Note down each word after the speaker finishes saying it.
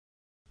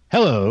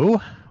Hello,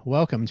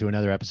 welcome to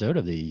another episode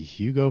of the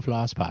Hugo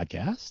Floss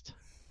podcast.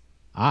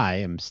 I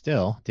am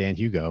still Dan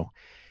Hugo,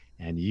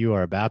 and you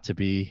are about to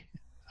be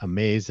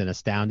amazed and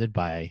astounded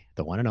by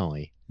the one and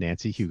only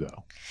Nancy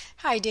Hugo.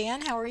 Hi,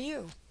 Dan. How are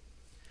you?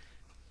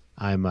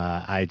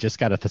 I just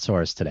got a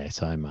thesaurus today,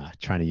 so I'm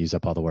trying to use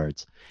up all the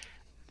words.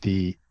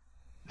 The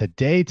the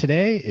day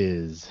today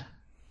is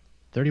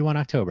 31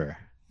 October,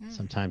 Mm.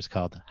 sometimes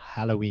called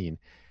Halloween.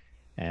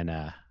 And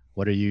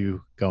what are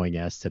you going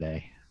as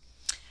today?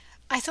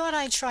 I thought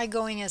I'd try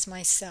going as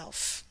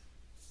myself.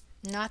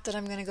 Not that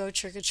I'm going to go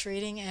trick or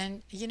treating,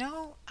 and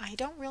I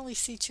don't really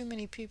see too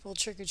many people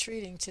trick or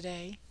treating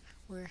today.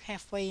 We're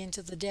halfway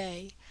into the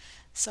day.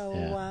 So,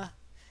 Yeah.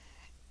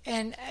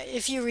 and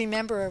if you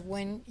remember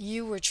when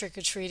you were trick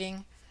or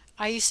treating,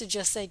 I used to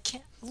just say,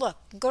 Look,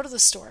 go to the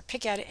store,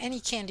 pick out any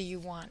candy you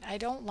want. I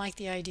don't like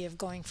the idea of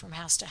going from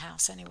house to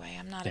house anyway.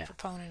 I'm not a Yeah.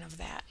 proponent of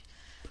that.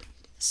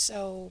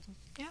 So,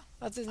 yeah,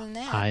 other than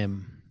that, I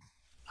am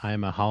I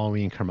am a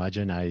Halloween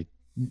curmudgeon.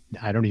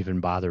 I don't even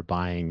bother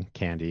buying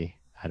candy.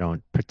 I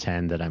don't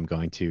pretend that I'm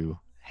going to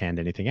hand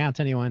anything out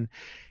to anyone.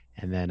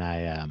 And then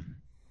I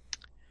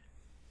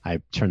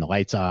turn the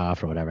lights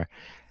off or whatever.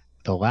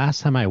 The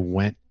last time I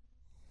went,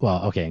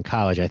 well, okay, in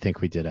college I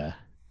think we did a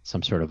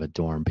some sort of a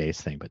dorm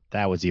based thing, but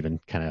that was even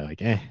kind of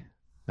like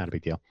not a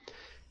big deal.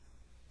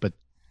 But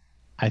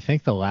I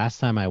think the last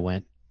time I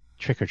went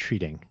trick or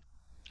treating,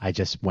 I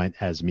just went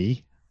as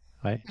me,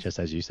 right? Just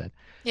as you said.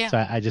 yeah.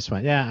 So I just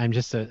went, yeah, I'm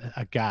just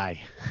a guy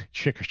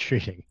trick or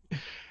treating.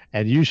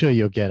 And usually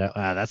you'll get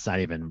that's not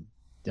even,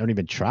 don't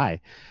even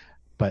try.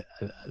 But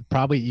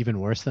probably even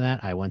worse than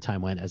that, I one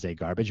time went as a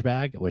garbage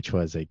bag, which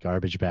was a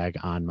garbage bag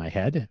on my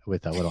head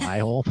with a little eye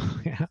hole.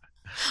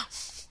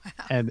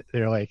 And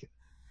they're like,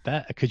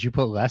 that could you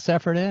put less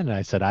effort in? And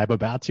I said, I'm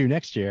about to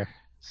next year.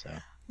 So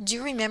Do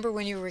you remember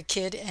when you were a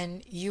kid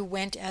and you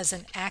went as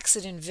an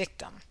accident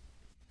victim?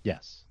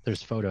 yes,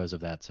 there's photos of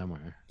that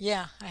somewhere.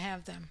 Yeah, I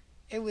have them.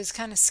 It was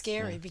kind of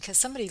Yeah. scary because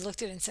somebody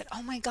looked at it and said,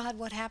 "Oh my God,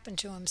 what happened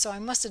to him?" So I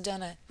must have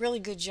done a really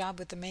good job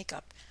with the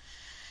makeup.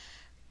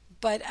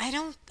 But I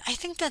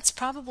think that's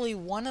probably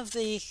one of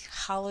the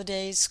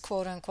holidays,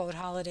 quote unquote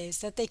holidays,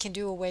 that they can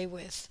do away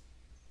with.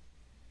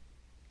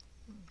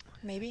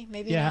 Maybe,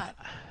 maybe Yeah. not.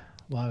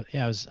 Well,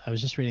 yeah, I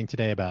was just reading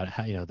today about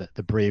how,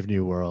 the brave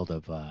new world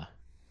of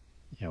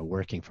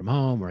working from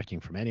home, working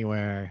from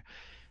anywhere,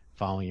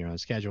 following your own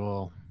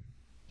schedule,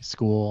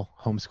 school,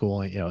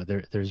 homeschooling.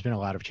 There's been a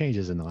lot of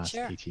changes in the last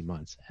Sure. 18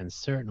 months, and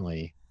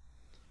certainly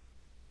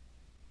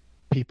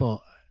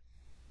people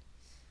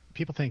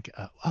people think,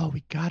 oh,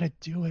 we got to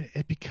do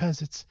it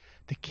because it's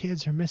the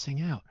kids are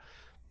missing out.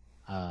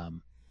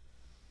 Um,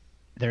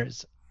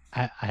 there's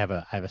I have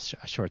a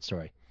short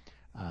story.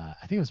 I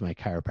think it was my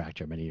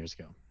chiropractor many years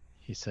ago.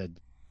 He said,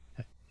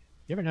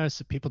 "You ever notice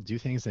that people do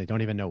things they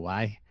don't even know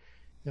why?"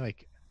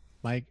 Like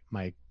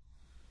my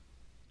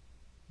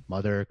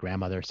mother,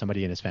 grandmother,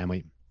 somebody in his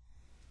family,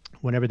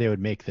 whenever they would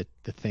make the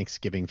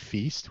Thanksgiving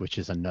feast, which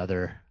is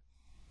another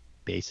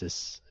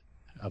basis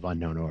of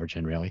unknown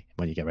origin, really,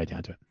 when you get right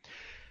down to it.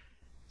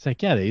 It's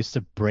like, yeah, they used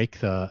to break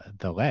the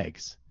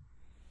legs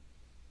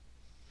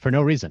for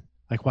no reason.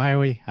 Like, why are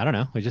we? I don't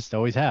know. We just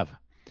always have.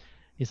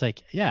 He's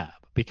like, yeah,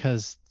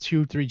 because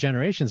two, three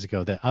generations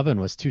ago, the oven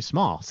was too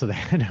small, so they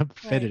had to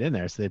fit it Right. in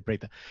there. So they break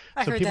the.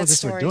 I So heard people that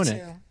just were story doing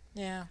it. too.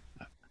 Yeah.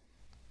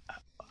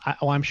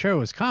 I'm sure it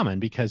was common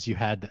because you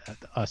had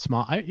a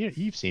small.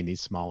 You've seen these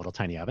small little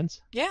tiny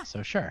ovens, Yeah.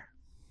 so sure.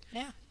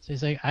 Yeah. So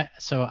he's like,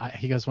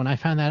 he goes, when I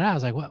found that out, I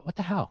was like, what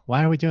the hell?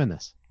 Why are we doing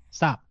this?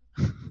 Stop.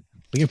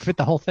 We can fit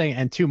the whole thing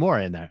and two more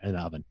in there in the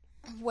oven.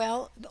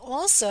 Well,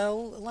 also,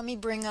 let me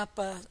bring up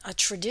a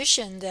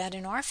tradition that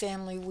in our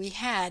family we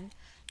had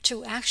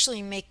to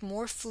actually make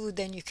more food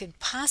than you could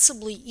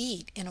possibly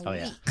eat in a Oh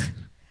yeah, week.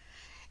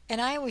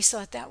 And I always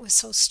thought that was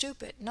so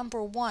stupid.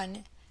 Number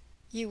one,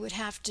 you would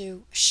have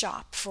to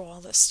shop for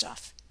all this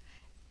stuff.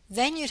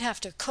 Then you'd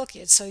have to cook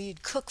it, so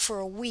you'd cook for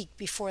a week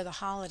before the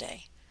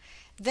holiday.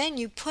 Then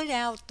you put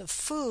out the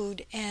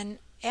food, and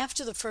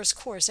after the first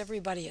course,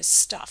 everybody is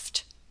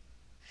stuffed.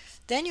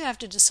 Then you have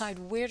to decide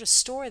where to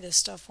store this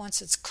stuff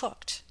once it's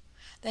cooked.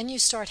 Then you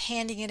start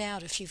handing it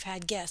out if you've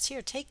had guests.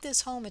 Here, take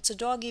this home. It's a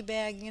doggy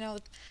bag.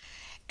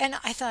 And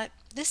I thought,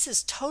 this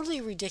is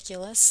totally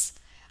ridiculous.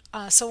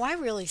 So I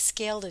really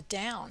scaled it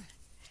down.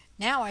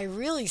 Now I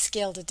really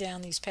scaled it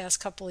down these past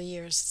couple of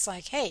years. It's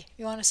like, hey,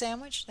 you want a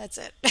sandwich? That's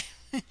it.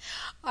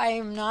 I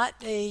am not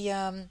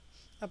a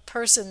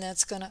person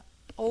that's going to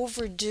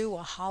overdo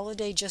a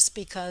holiday just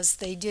because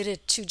they did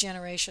it 2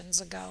 generations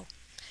ago.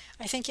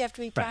 I think you have to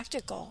be right.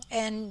 practical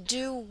and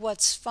do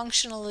what's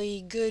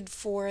functionally good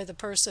for the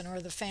person or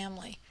the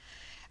family.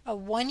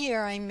 One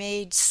year I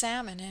made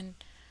salmon and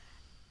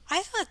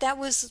I thought that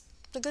was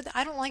the good.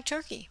 I don't like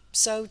turkey.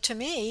 So to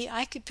me,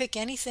 I could pick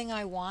anything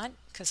I want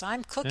because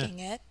I'm Yeah, cooking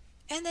it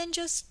and then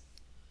just,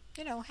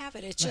 have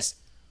it. It's right. just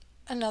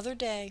another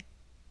day.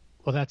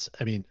 Well,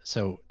 I mean,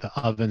 so the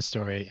oven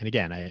story, and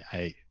again,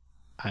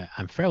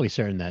 I'm fairly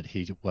certain that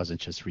he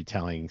wasn't just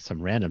retelling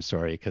some random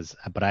story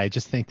but I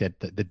just think that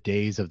the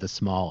days of the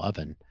small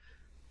oven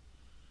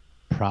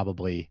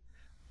probably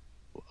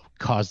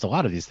caused a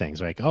lot of these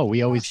things. Like, oh,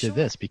 we Oh, always did sure.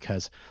 this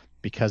because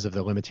of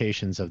the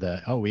limitations of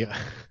the we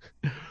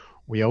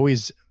we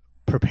always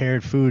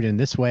prepared food in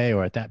this way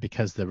or at that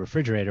because the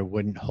refrigerator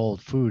wouldn't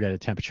hold food at a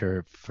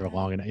temperature for Right.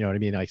 long enough. You know what I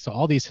mean? Like so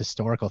all these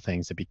historical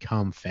things that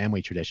become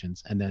family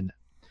traditions. And then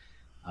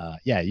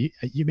yeah,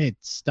 you made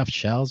stuffed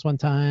shells one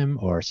time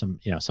or some,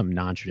 you know, some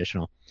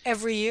non-traditional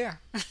Every year.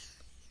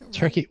 Right.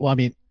 turkey. Well, I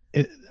mean,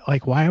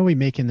 like why are we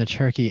making the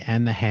turkey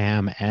and the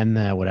ham and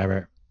the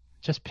whatever?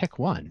 Just pick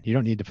one. You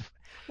don't need to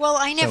Well,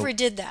 I so never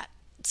did that.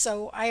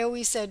 So I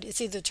always said it's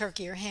either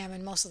turkey or ham,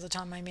 and most of the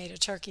time I made a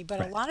turkey. But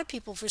a right. lot of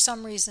people, for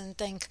some reason,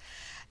 think,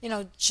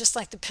 just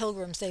like the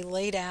Pilgrims, they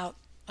laid out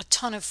a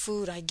ton of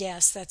food, I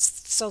guess.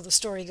 That's so the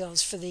story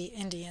goes for the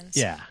Indians.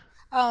 Yeah.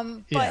 Yeah,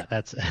 But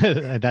that's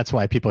that's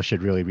why people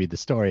should really read the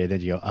story. And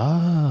then you go,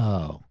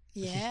 oh,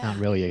 this is not yeah,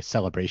 really a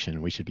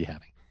celebration we should be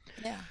having.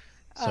 yeah.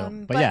 So,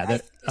 but But yeah,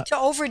 the to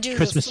overdo the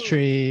Christmas food,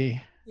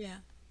 tree, yeah.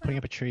 putting Well,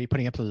 up a tree,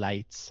 putting up the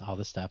lights, all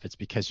this stuff. It's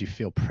because you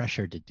feel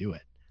pressured to do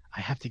it.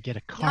 I have to get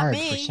a not card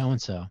for me. so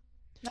and so.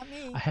 Not I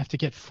me. have to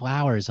get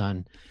flowers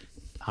on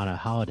a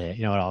holiday.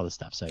 You know, all this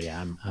stuff. So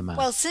yeah, I'm a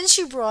Well, since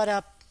you brought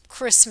up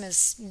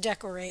Christmas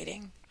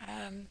decorating,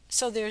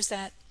 so there's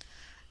that,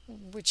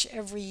 which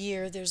every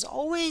year there's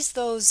always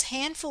those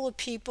handful of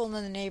people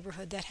in the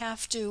neighborhood that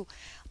have to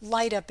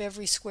light up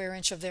every square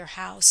inch of their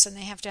house, and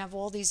they have to have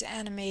all these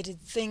animated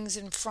things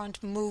in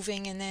front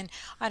moving, and then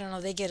I don't know,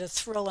 they get a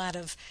thrill out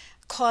of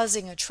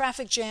causing a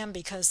traffic jam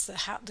because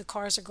the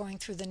cars are going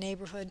through the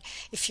neighborhood.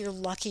 If you're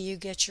lucky, you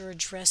get your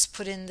address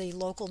put in the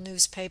local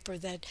newspaper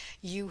that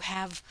you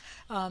have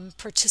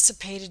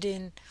participated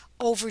in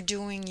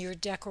overdoing your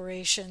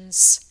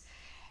decorations.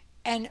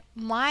 And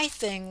my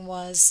thing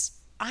was,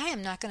 I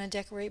am not going to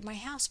decorate my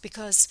house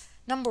because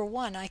number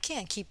one, I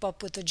can't keep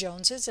up with the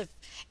Joneses.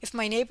 If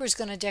my neighbor's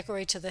going to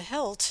decorate to the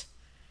hilt,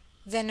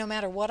 then no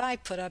matter what I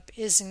put up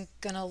isn't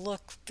going to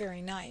look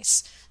very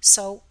nice.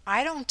 So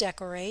I don't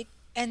decorate,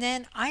 and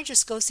then I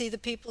just go see the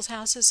people's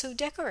houses who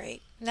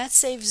decorate. And that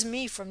saves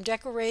me from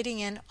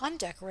decorating and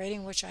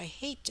undecorating, which I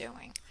hate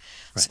doing.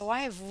 right. So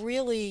I have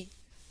really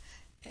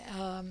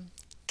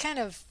kind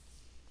of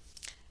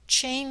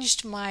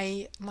changed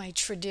my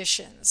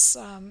traditions.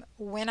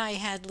 When I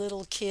had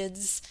little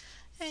kids,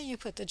 you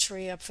put the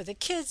tree up for the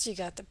kids, you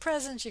got the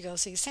presents, you go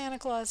see Santa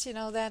Claus.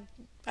 That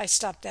I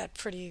stopped that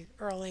pretty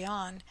early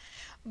on,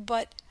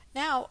 but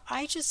now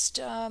I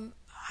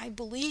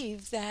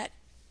believe that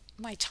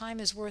my time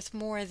is worth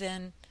more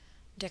than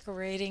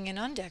decorating and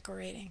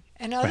undecorating.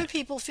 And other Right.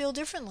 people feel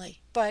differently,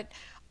 but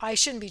I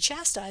shouldn't be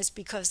chastised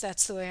because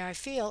that's the way I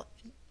feel,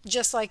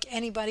 just like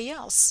anybody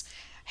else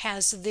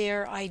has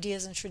their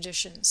ideas and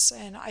traditions.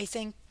 And I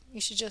think you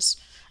should just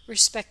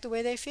respect the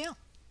way they feel.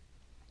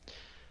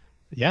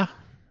 Yeah.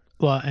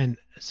 Well, and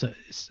so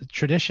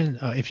tradition,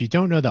 if you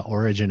don't know the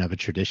origin of a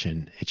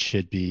tradition, it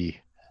should be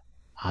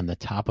on the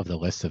top of the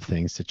list of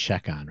things to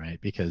check on, right?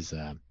 Because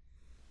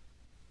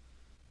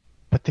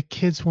but the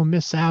kids will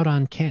miss out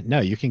on can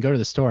no, you can go to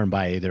the store and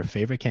buy their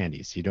favorite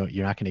candies. You're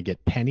not going to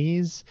get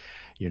pennies,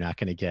 you're not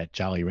going to get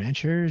Jolly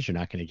Ranchers, you're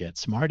not going to get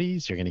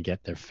Smarties, you're going to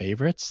get their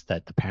favorites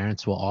that the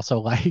parents will also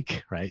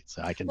like, right?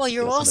 So I can Well,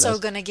 you're steal some of also those.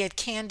 going to get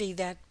candy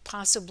that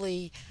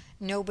possibly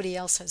nobody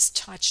else has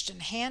touched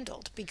and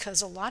handled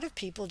because a lot of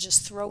people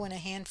just throw in a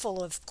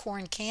handful of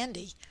corn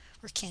candy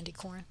or candy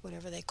corn,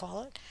 whatever they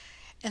call it,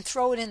 and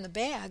throw it in the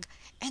bag.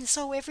 And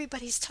so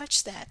everybody's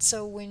touched that.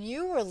 So when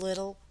you were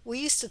little, we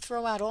used to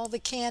throw out all the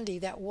candy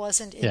that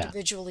wasn't Yeah.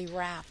 individually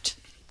wrapped.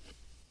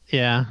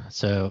 Yeah.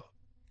 So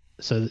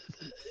so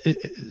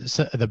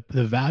the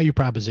value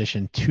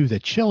proposition to the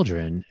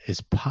children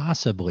is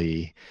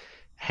possibly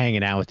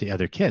hanging out with the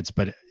other kids,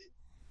 but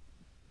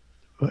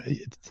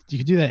you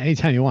can do that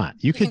anytime you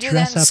want. You can do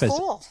that in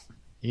school.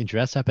 You can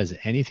dress up as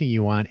anything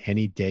you want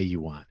any day you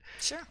want.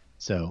 Sure.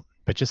 So,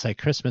 but just like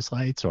Christmas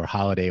lights or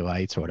holiday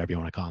lights or whatever you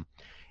want to call them,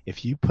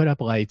 if you put up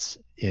lights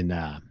in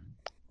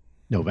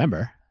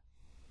November,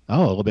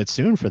 oh, a little bit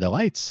soon for the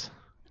lights.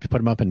 If you put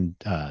them up in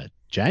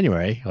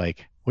January,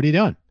 like, what are you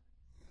doing?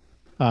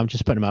 Oh, I'm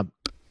just putting them up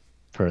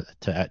for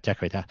to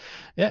decorate that.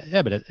 Yeah,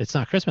 yeah, but it's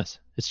not Christmas.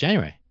 It's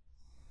January.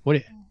 What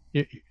do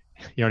you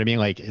know what I mean?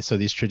 Like, so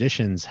these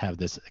traditions have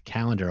this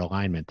calendar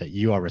alignment that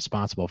you are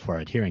responsible for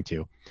adhering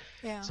to.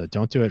 Yeah. So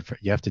don't do it for,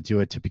 you have to do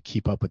it to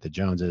keep up with the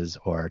Joneses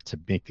or to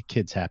make the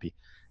kids happy.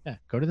 Yeah,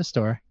 go to the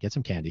store, get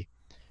some candy,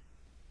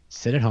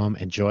 sit at home,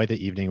 enjoy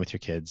the evening with your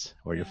kids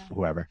or your Yeah.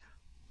 whoever,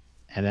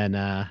 and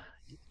then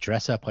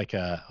dress up like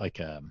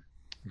a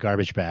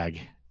garbage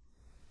bag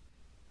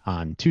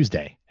on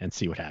Tuesday and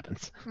see what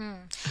happens.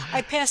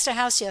 I passed a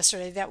house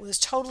yesterday that was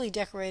totally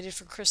decorated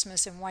for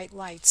Christmas in white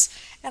lights.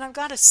 And I've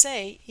got to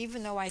say,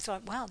 even though I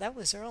thought, wow, that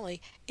was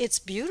early, it's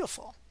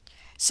beautiful.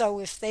 So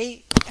if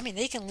they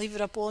can leave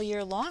it up all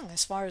year long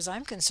as far as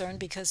I'm concerned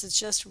because it's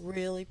just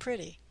really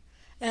pretty.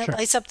 And it Sure.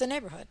 lights up the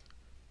neighborhood.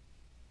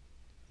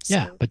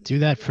 Yeah, So, but do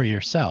that for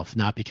yourself,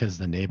 not because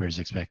the neighbors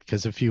expect.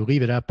 Because if you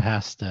leave it up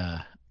past, you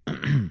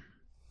know,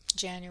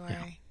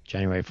 January.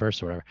 January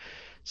 1st or whatever,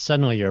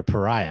 suddenly you're a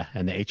pariah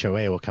and the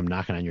HOA will come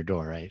knocking on your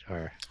door, right?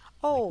 Or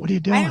like, what Oh, are you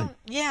doing?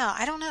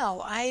 I don't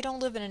know. I don't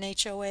live in an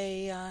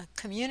HOA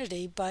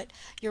community, but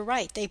you're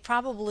right. They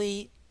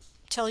probably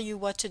tell you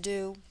what to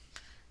do,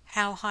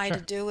 how high to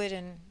Sure. do it,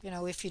 and,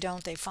 if you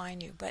don't, they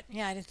fine you. But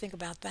yeah, I didn't think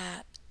about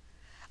that.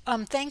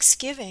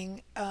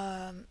 Thanksgiving,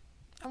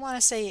 I want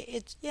to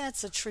say yeah,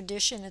 it's a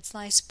tradition, it's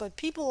nice, but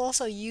people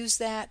also use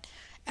that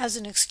as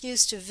an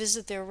excuse to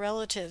visit their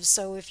relatives.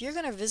 So if you're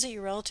going to visit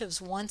your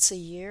relatives once a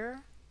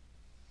year,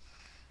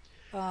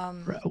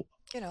 Right.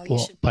 you Well,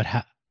 should. but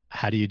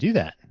how do you do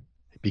that?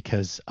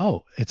 Because,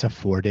 oh, it's a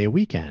 4-day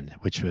weekend,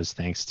 which was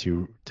thanks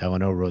to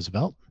Delano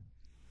Roosevelt,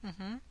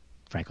 Hmm.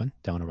 Franklin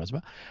Delano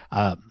Roosevelt.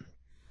 Um,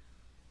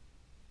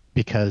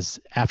 because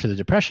after the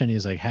Depression,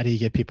 he's like, how do you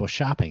get people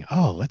shopping?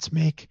 Oh, let's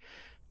make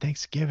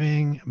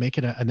Thanksgiving, make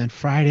it and then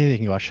Friday they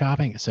can go out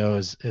shopping. So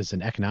it's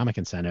an economic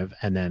incentive.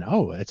 And then,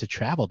 oh, it's a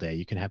travel day.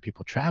 You can have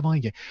people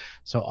traveling.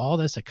 So all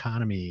this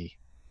economy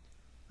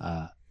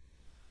uh,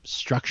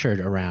 structured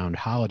around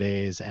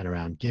holidays and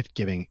around gift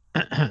giving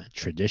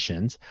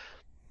traditions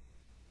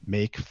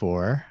make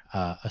for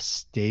a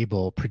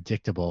stable,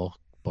 predictable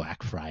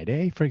Black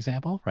Friday, for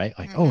example, right?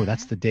 Like, oh,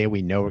 that's Hmm. the day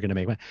we know we're going to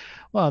make money.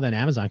 Well, then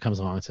Amazon comes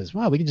along and says,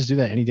 well, we can just do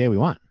that any day we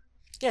want.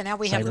 Yeah, now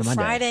we have the Cyber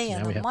Monday. Friday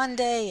and Now the we have,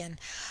 Monday, and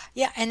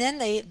yeah, and then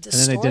the and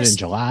then they did it in stores.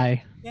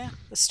 July. Yeah,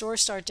 the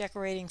stores start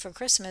decorating for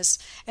Christmas,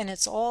 and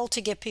it's all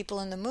to get people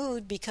in the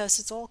mood because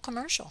it's all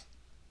commercial.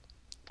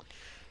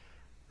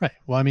 Right.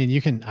 Well, I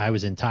mean, I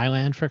was in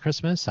Thailand for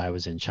Christmas. I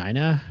was in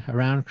China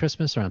around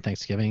Christmas, around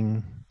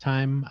Thanksgiving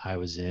time. I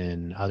was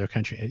in other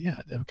countries, yeah,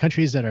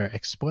 countries that are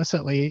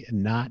explicitly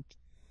not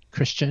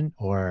Christian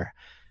or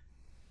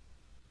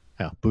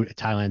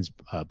Thailand's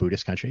a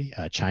Buddhist country.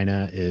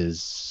 China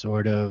is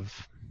sort of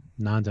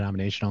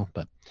non-denominational,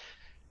 but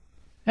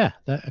yeah,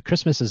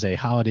 Christmas is a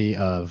holiday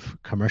of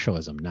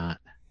commercialism, not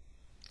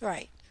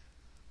Right.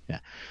 yeah.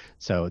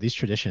 So these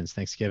traditions,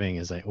 Thanksgiving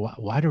is like,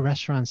 why do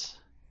restaurants?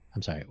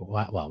 I'm sorry,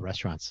 well,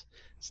 restaurants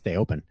stay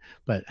open,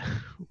 but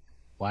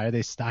why are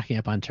they stocking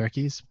up on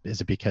turkeys?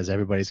 Is it because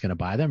everybody's going to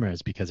buy them, or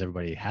is it because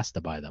everybody has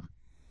to buy them?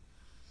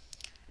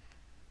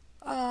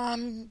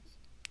 Um,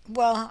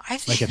 well, I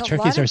Like think if a lot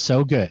turkeys of. are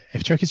so good,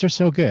 if turkeys are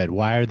so good,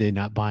 why are they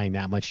not buying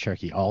that much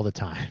turkey all the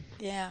time?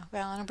 Yeah,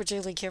 well, I don't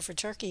particularly care for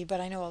turkey,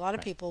 but I know a lot of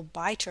Right. people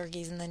buy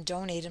turkeys and then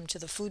donate them to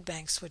the food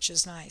banks, which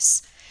is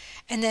nice.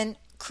 And then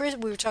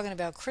we were talking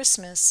about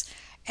Christmas,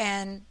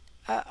 and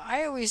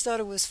I always thought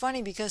it was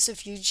funny because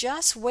if you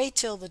just wait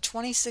till the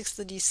 26th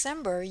of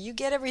December, you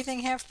get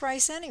everything half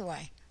price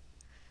anyway.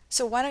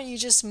 So why don't you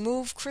just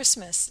move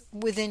Christmas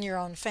within your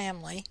own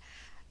family?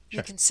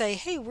 You Sure. can say,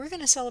 hey, we're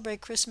going to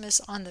celebrate Christmas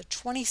on the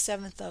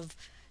 27th of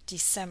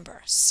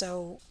December.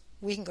 So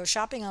we can go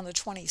shopping on the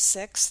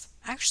 26th.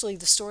 Actually,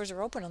 the stores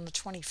are open on the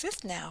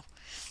 25th now.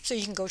 So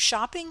you can go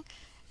shopping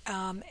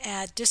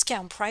at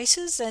discount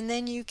prices, and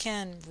then you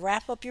can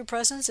wrap up your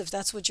presents if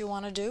that's what you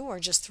want to do, or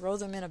just throw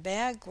them in a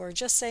bag, or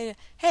just say,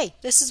 hey,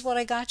 this is what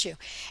I got you.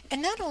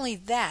 And not only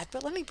that,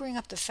 but let me bring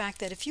up the fact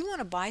that if you want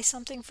to buy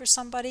something for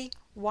somebody,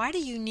 why do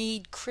you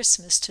need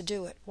Christmas to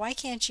do it? Why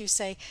can't you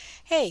say,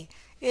 hey,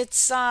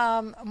 it's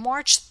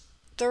March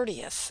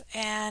 30th,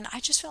 and I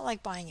just felt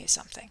like buying you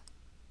something,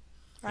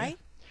 Yeah. right?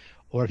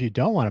 Or if you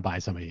don't want to buy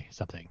somebody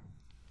something,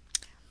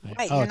 like,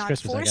 Right, oh, you're it's not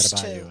Christmas, I got to forced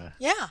buy you to. a,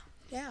 Yeah,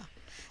 yeah.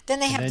 Then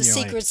they and have the then you're Secret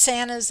like,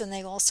 Santas, and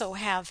they also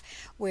have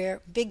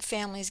where big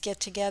families get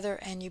together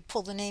and you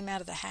pull the name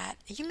out of the hat.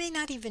 You may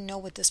not even know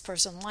what this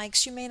person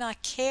likes. You may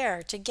not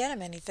care to get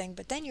him anything,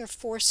 but then you're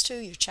forced to.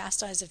 You're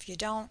chastised if you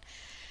don't.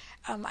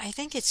 I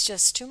think it's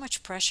just too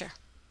much pressure.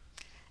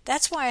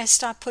 That's why I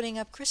stopped putting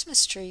up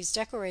Christmas trees,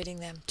 decorating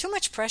them. Too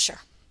much pressure.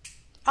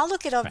 I'll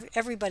look at right.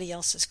 everybody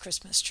else's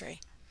Christmas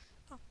tree.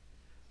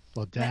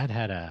 Well, Ma-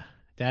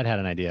 dad had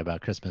an idea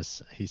about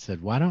Christmas. He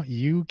said, "Why don't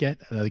you get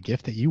the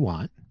gift that you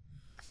want,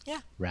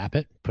 Yeah, wrap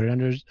it, put it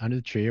under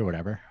the tree or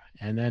whatever,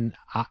 and then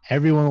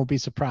everyone will be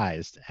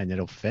surprised, and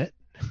it'll fit.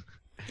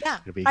 yeah,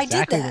 It'll be I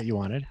did exactly what that. you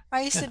wanted."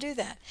 I used to Yeah. do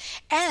that.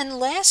 And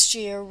last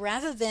year,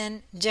 rather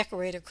than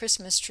decorate a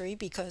Christmas tree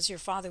because your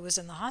father was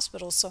in the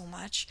hospital so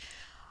much,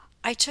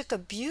 I took a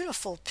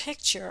beautiful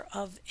picture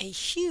of a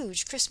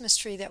huge Christmas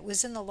tree that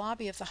was in the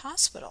lobby of the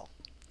hospital.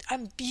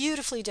 I'm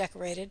beautifully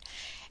decorated.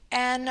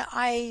 And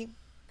I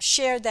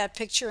shared that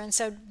picture and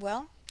said,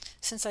 well,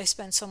 since I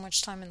spent so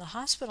much time in the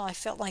hospital, I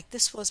felt like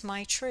this was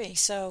my tree.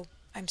 So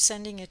I'm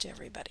sending it to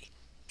everybody.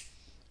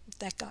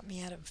 That got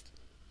me out of.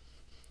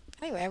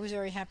 Anyway, I was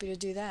very happy to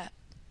do that.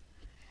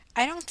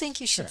 I don't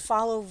think you should Sure.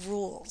 follow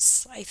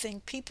rules. I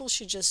think people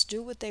should just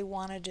do what they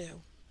want to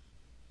do.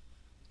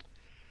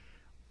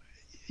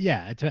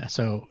 Yeah.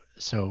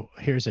 So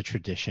here's a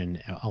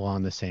tradition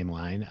along the same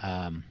line.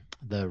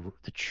 The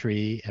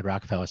tree at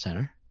Rockefeller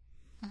Center.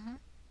 Hmm.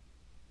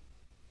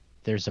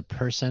 There's a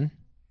person,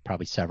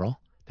 probably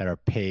several, that are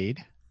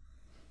paid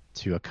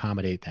to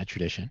accommodate that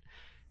tradition.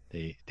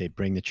 They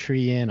bring the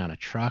tree in on a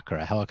truck or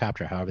a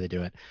helicopter, however they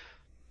do it,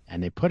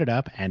 and they put it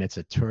up, and it's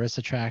a tourist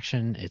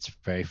attraction. It's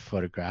very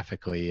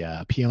photographically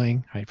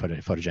appealing, right?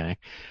 Photogenic.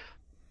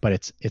 but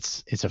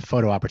it's a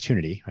photo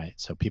opportunity, right?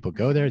 So people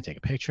go there, Hmm. take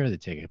a picture, they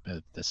take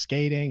the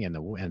skating and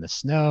the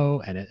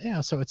snow,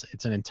 and so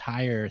it's an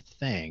entire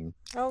thing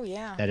Oh,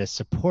 yeah. that is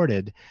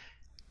supported.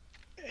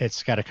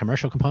 It's got a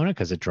commercial component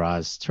because it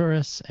draws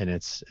tourists, and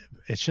it's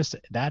just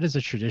that is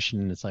a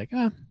tradition. It's like,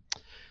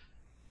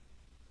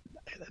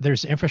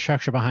 there's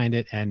infrastructure behind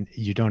it, and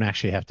you don't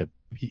actually have to.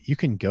 You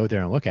can go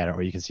there and look at it,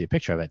 or you can see a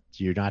picture of it.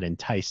 You're not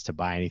enticed to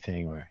buy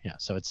anything, or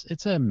so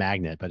it's a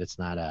magnet, but it's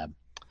not a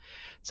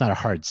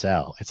hard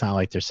sell. It's not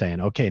like they're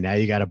saying, okay, now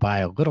you got to buy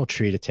a little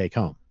tree to take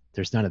home.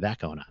 There's none of that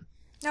going on.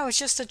 No, it's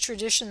just a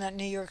tradition that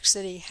New York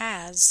City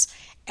has.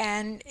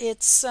 And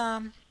it's,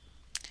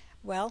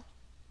 well,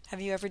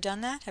 have you ever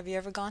done that? Have you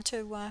ever gone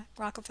to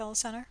Rockefeller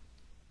Center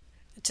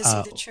to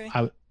see Uh, the tree?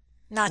 I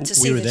Not to we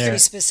see were the tree there.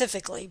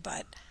 specifically,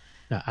 but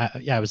No,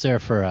 yeah, I was there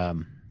for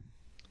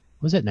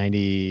was it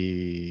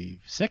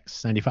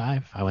 96,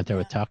 95? I went there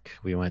with yeah, Tuck.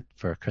 We went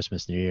for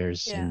Christmas, New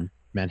Year's yeah. in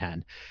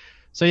Manhattan.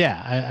 So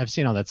yeah, I've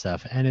seen all that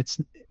stuff, and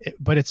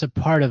but it's a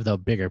part of the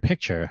bigger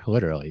picture,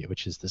 literally,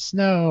 which is the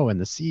snow and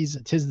the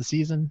season. Tis the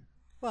season.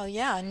 Well,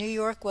 yeah, New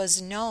York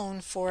was known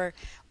for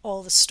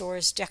all the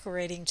stores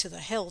decorating to the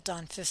hilt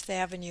on Fifth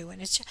Avenue,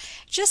 and it's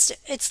just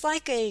it's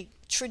like a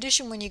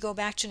tradition when you go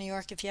back to New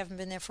York if you haven't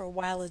been there for a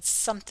while. It's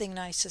something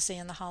nice to see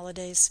in the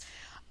holidays.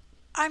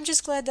 I'm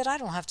just glad that I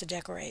don't have to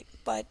decorate,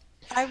 but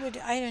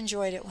I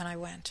enjoyed it when I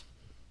went.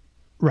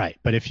 Right,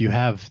 but if you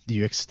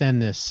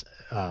extend this,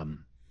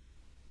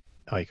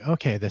 like,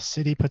 okay, the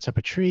city puts up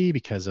a tree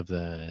because of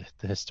the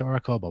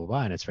historical blah blah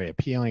blah, and it's very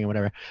appealing and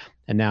whatever,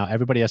 and now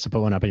everybody has to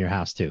put one up in your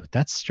house too.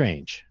 That's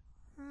strange.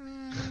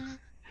 Mm,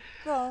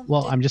 well,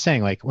 Well, I'm just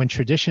saying, like when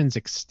traditions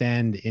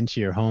extend into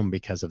your home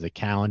because of the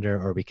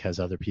calendar or because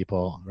other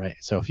people, right?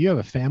 So if you have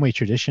a family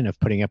tradition of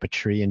putting up a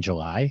tree in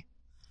July,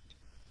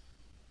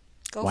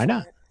 go why for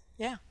not? it.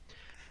 Yeah.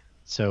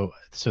 So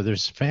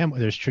there's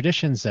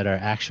traditions that are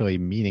actually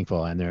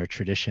meaningful, and there are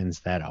traditions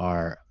that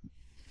are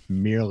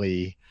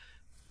merely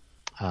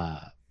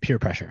peer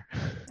pressure.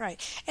 Right.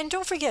 And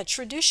don't forget,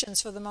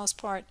 traditions for the most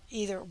part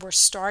either were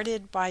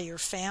started by your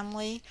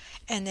family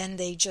and then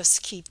they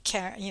just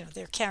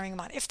they're carrying them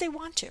on if they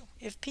want to.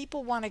 If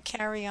people want to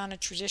carry on a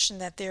tradition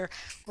that their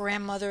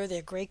grandmother,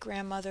 their great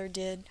grandmother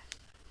did,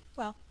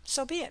 well,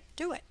 so be it.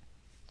 Do it.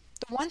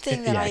 The one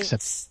thing that Yeah,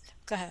 except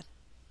go ahead.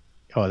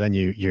 then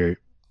you're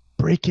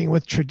breaking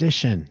with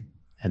tradition,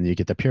 and you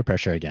get the peer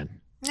pressure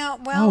again. No,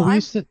 Oh, well, we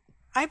used to.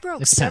 I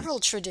broke It several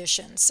depends.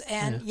 traditions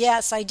and Yeah.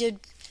 yes, I did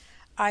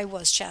I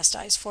was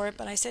chastised for it,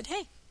 but I said,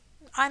 "Hey,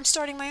 I'm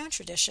starting my own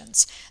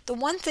traditions." The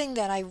one thing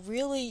that I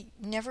really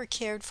never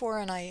cared for,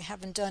 and I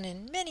haven't done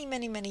in many,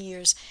 many, many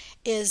years,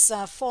 is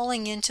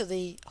falling into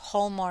the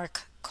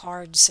Hallmark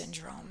card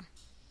syndrome.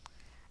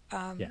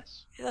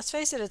 Yes. Let's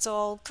face it, it's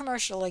all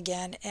commercial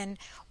again. And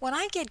when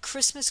I get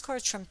Christmas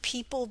cards from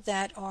people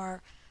that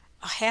are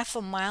a half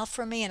a mile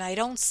from me and I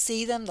don't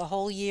see them the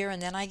whole year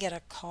and then I get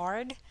a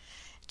card,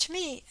 to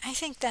me, I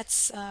think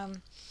that's,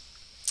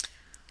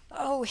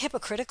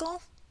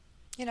 hypocritical.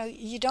 You know,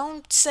 you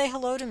don't say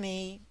hello to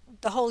me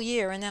the whole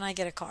year and then I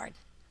get a card.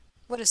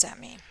 What does that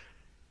mean?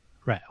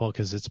 Right. Well,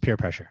 because it's peer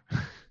pressure.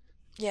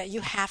 Yeah,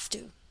 you have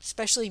to,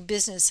 especially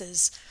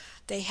businesses.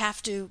 They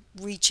have to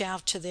reach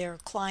out to their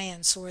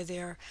clients or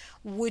their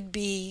would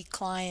be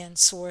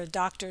clients, or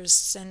doctors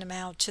send them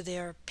out to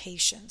their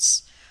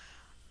patients,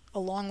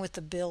 along with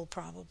the bill,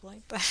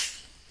 probably. But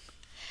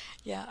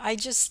yeah, I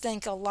just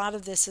think a lot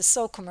of this is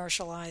so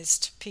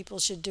commercialized. People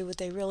should do what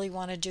they really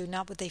want to do,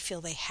 not what they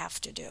feel they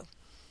have to do.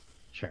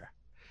 Sure.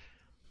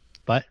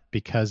 But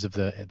because of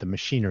the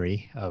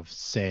machinery of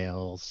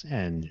sales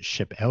and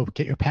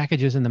get your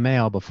packages in the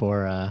mail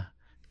before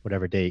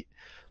whatever date,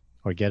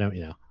 or get them.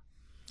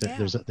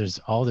 Yeah, There's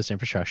all this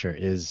infrastructure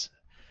is,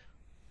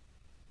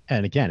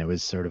 and again, it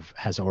was sort of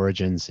has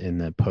origins in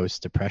the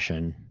post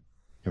depression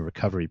and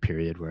recovery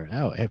period where,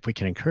 if we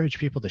can encourage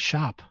people to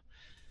shop,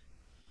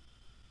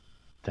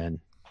 then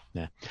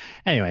yeah.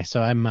 Anyway,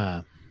 so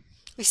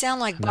we sound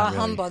like I'm not bah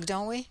really. humbug,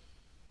 don't we?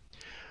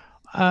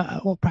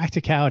 Well,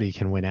 practicality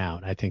can win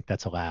out. I think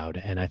that's allowed,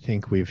 and I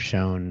think we've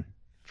shown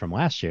from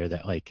last year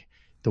that, like,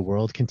 the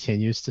world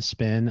continues to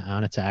spin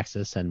on its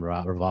axis and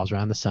revolves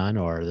around the sun,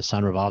 or the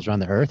sun revolves around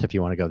the earth, if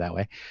you want to go that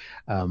way,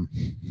 um,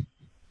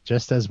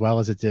 just as well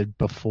as it did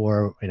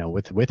before.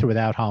 With or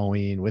without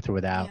Halloween, with or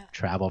without Yeah,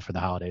 travel for the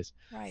holidays.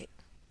 right.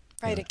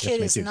 Right, a Just kid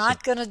make is do. So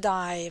not going to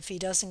die if he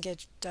doesn't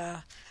get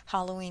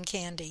Halloween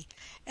candy.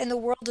 And the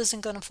world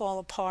isn't going to fall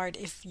apart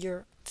if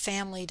your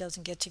family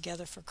doesn't get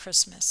together for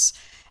Christmas.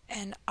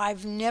 And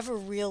I've never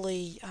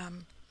really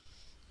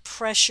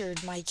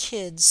pressured my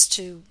kids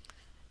to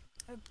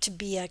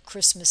be at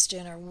Christmas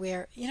dinner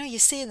where, you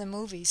see in the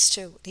movies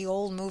too, the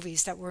old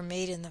movies that were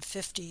made in the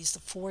 50s, the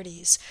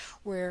 40s,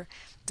 where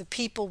the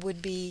people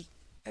would be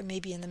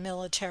maybe in the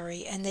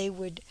military and they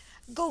would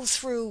go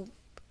through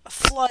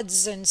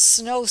floods and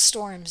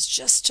snowstorms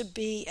just to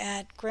be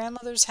at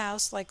grandmother's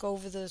house, like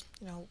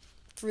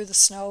through the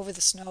snow, over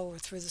the snow, or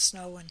through the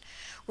snow, and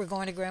we're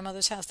going to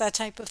grandmother's house, that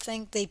type of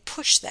thing. They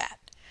push that.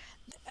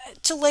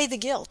 to lay the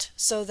guilt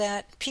so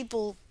that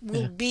people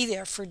will Yeah. be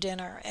there for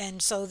dinner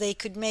and so they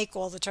could make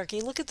all the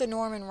turkey. Look at the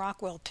Norman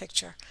Rockwell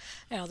picture,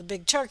 the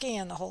big turkey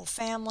and the whole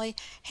family.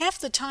 Half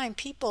the time,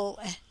 people,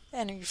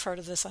 and you've heard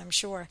of this, I'm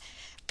sure,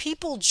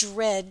 people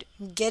dread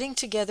getting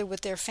together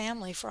with their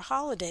family for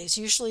holidays.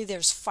 Usually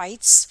there's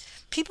fights,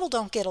 people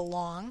don't get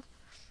along,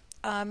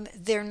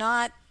 they're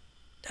not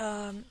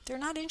they're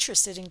not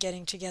interested in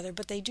getting together,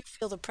 but they do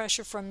feel the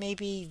pressure from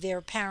maybe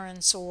their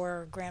parents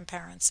or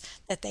grandparents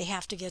that they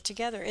have to get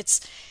together.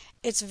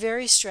 It's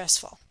very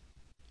stressful.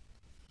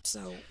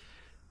 So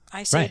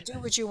I say Right. do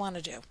what you want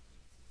to do.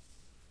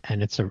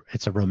 And it's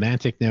a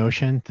romantic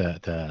notion.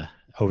 The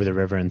over the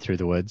river and through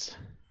the woods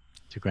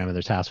to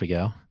grandmother's house we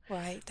go.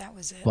 Right, that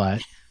was it.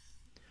 But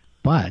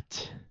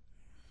but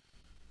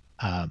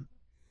um,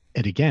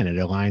 it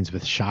aligns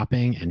with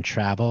shopping and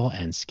travel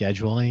and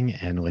scheduling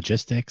and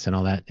logistics and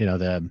all that.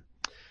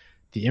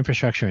 The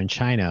infrastructure in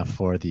China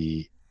for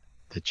the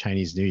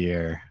Chinese New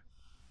Year,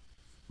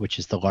 which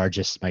is the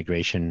largest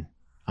migration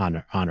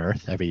on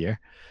Earth every year,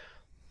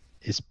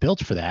 is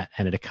built for that,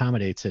 and it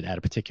accommodates it at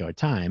a particular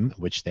time,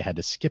 which they had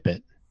to skip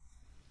it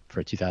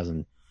for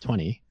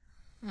 2020,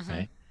 Mm-hmm.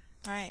 right,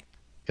 Right.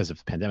 because of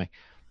the pandemic.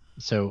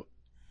 So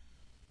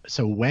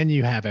so when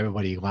you have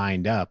everybody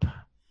lined up,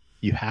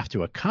 you have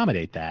to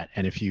accommodate that,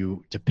 and if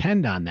you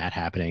depend on that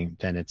happening,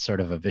 then it's sort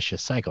of a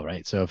vicious cycle,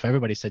 right? So if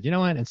everybody said, you know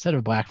what, instead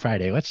of Black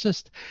Friday, let's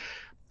just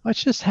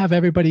have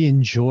everybody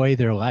enjoy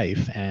their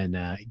life and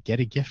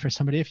get a gift for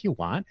somebody if you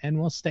want, and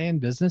we'll stay in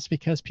business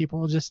because people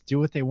will just do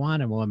what they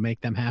want and we'll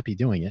make them happy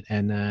doing it,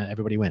 and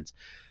everybody wins.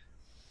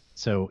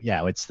 So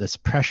yeah, it's this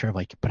pressure of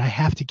like, but I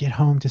have to get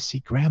home to see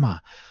grandma.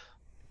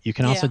 You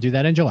can also Yeah. do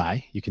that in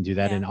July. You can do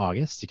that Yeah. in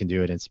August. You can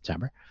do it in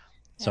September.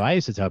 So Yeah. I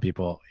used to tell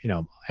people,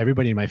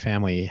 everybody in my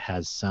family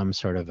has some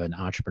sort of an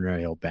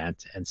entrepreneurial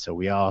bent, and so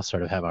we all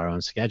sort of have our own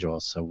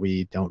schedules. So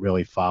we don't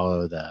really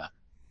follow the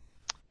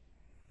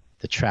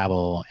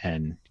travel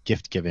and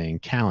gift giving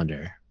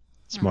calendar.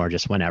 It's more Hmm.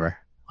 just whenever.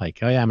 Like,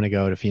 oh yeah, I'm gonna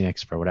go to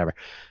Phoenix for whatever.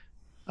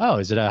 Oh,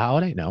 is it a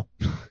holiday? No.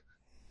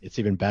 It's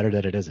even better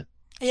that it isn't.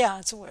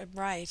 Yeah,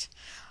 right.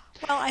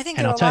 Well, I think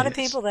And there I'll are a tell lot you of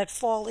this. people that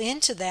fall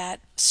into that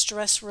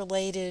stress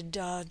related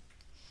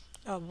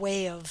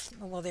way of,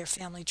 well, their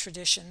family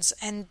traditions,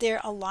 and there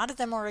a lot of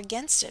them are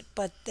against it,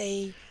 but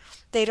they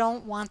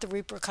don't want the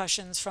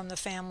repercussions from the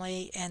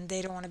family and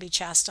they don't want to be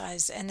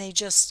chastised and they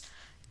just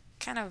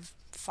kind of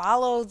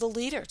follow the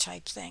leader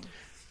type thing.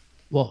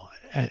 Well,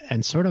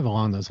 and sort of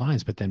along those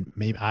lines, but then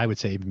maybe I would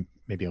say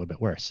maybe a little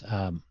bit worse.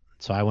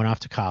 So I went off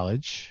to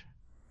college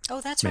Oh,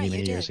 that's many, right, you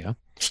many years did. ago.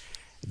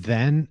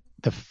 Then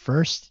the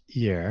first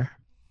year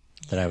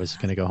that I was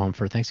Yeah. going to go home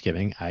for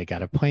Thanksgiving, I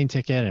got a plane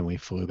ticket and we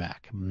flew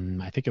back.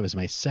 I think it was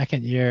my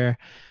second year.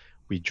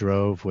 We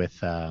drove with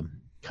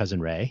cousin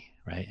Ray,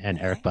 right, and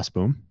Eric Okay.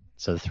 Busboom.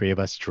 So the three of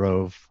us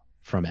drove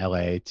from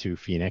LA to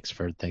Phoenix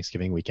for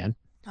Thanksgiving weekend.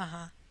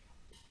 Uh-huh.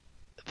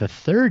 The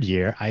third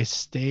year, I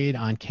stayed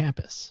on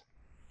campus.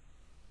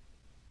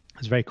 It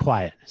was very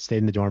quiet. Stayed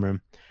in the dorm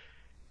room.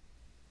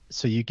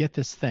 So you get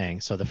this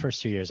thing. So the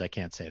first 2 years, I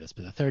can't say this,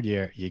 but the third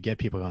year, you get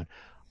people going,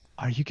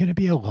 "Are you going to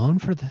be alone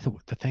for the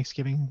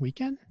Thanksgiving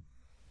weekend?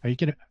 Are you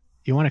going to?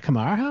 You want to come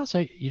to our house?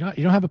 You don't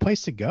have a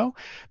place to go?"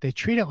 They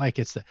treat it like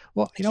it's the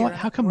well. You Like know you're what? an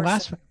How come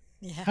last orphan.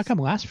 Yeah. how come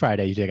last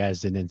Friday you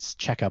guys didn't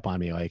check up on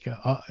me? Like,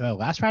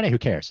 last Friday, who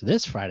cares?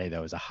 This Friday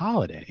though is a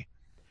holiday,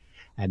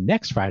 and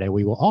next Friday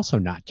we will also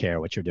not care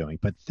what you're doing.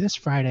 But this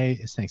Friday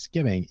is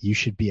Thanksgiving. You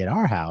should be at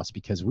our house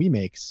because we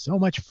make so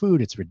much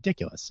food. It's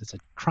ridiculous. It's a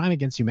crime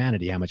against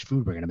humanity how much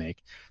food we're going to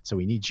make. So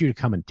we need you to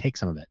come and take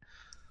some of it.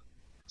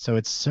 So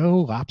it's so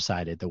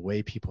lopsided the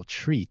way people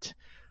treat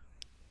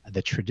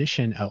the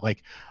tradition of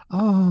like,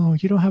 oh,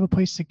 you don't have a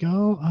place to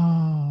go.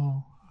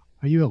 Oh,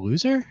 are you a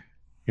loser?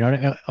 You know, what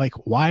I mean? Like,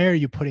 why are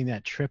you putting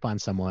that trip on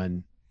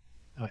someone?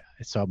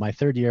 So my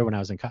third year when I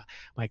was in college,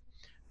 like,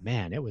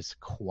 man, it was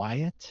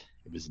quiet.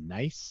 It was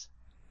nice.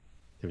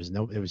 It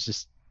was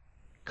just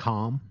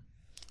calm,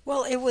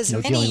 Well, it was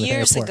many dealing with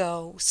years airport.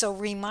 ago, so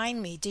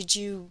remind me, did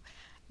you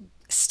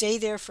stay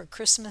there for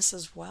Christmas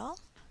as well?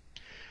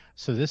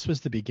 So this was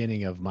the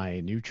beginning of my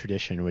new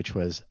tradition, which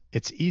was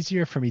it's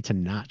easier for me to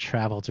not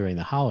travel during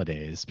the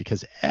holidays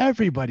because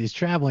everybody's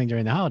traveling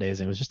during the holidays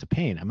and it was just a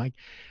pain. I'm like,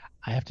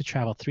 I have to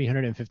travel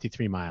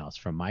 353 miles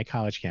from my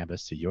college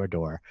campus to your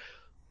door.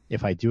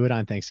 If I do it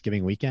on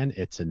Thanksgiving weekend,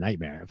 it's a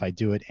nightmare. If I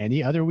do it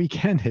any other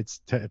weekend, it's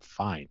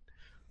fine.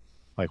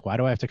 Like, why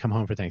do I have to come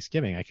home for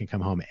Thanksgiving? I can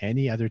come home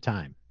any other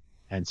time.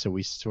 And so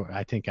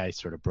I think I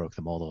sort of broke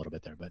the mold a little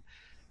bit there, but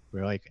we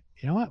are like,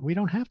 you know what? We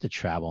don't have to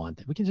travel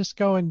we can just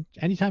go and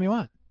anytime you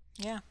want.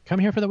 Yeah. Come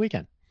here for the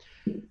weekend.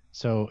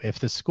 So if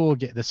the school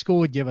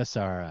would give us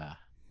our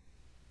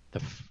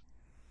the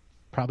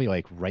probably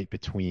like right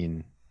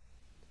between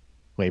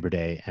Labor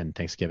Day and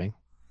Thanksgiving,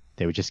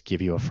 they would just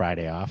give you a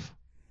Friday off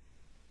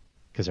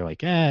because they're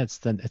like,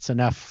 it's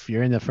enough.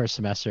 You're in the first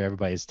semester,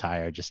 everybody's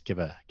tired. Just give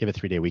a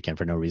 3-day weekend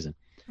for no reason.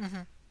 Hmm.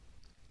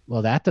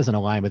 Well, that doesn't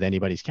align with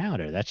anybody's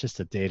calendar. That's just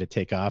a day to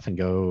take off and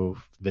go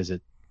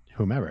visit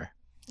whomever.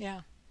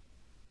 Yeah.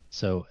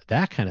 So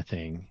that kind of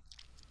thing,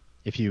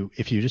 if you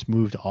just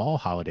moved all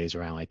holidays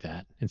around like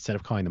that, instead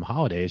of calling them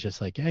holidays,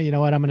 just like, hey, you know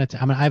what,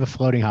 I have a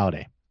floating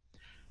holiday.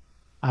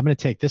 I'm gonna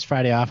take this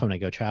Friday off. I'm gonna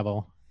go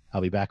travel.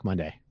 I'll be back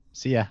Monday.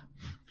 See ya.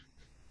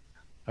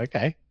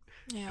 Okay.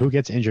 Yeah. Who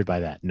gets injured by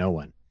that? No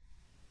one.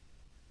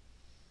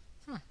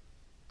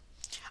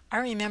 I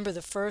remember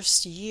the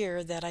first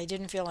year that I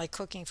didn't feel like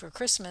cooking for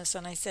Christmas,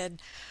 and I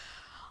said,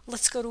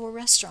 let's go to a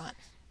restaurant.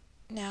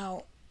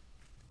 Now,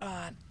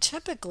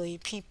 typically,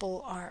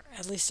 people are,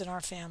 at least in our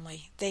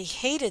family, they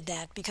hated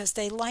that because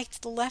they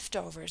liked the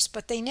leftovers,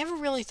 but they never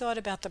really thought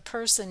about the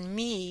person,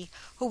 me,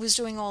 who was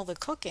doing all the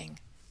cooking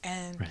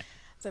and Right.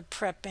 the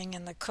prepping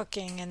and the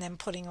cooking and then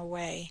putting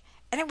away.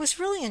 And it was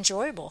really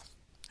enjoyable.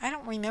 I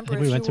don't I remember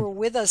think we if you went to were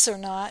with us or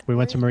not. we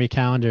went to Marie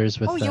Callender's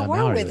Oh, with you were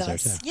Mallory with was there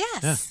too. us. Yeah.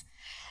 Yes.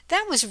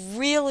 That was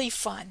really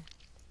fun.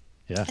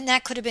 Yeah. And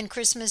that could have been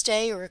Christmas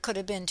Day or it could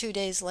have been 2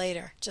 days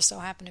later. Just so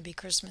happened to be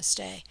Christmas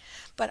Day.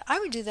 But I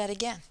would do that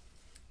again.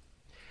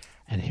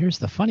 And here's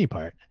the funny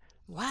part.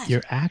 What?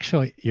 You're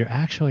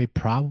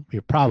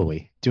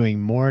probably doing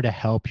more to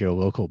help your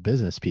local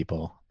business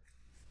people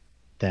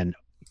than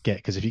get,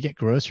 because if you get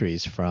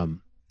groceries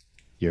from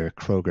your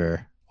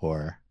Kroger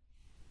or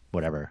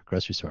whatever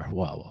grocery store,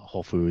 well,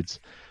 Whole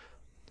Foods,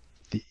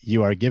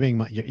 you are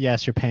giving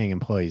yes, you're paying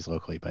employees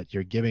locally, but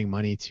you're giving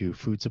money to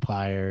food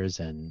suppliers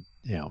and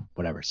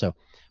whatever. So,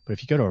 but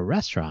if you go to a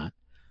restaurant,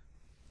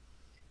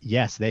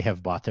 yes, they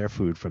have bought their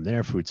food from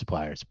their food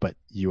suppliers, but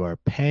you are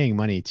paying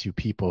money to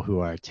people who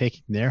are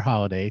taking their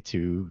holiday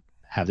to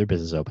have their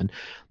business open.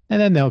 And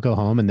then they'll go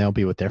home and they'll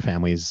be with their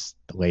families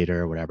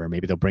later or whatever.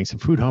 Maybe they'll bring some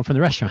food home from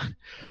the restaurant,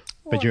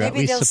 but Or you're at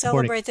maybe least they'll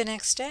supporting, celebrate the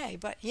next day.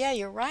 But yeah,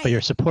 you're but right.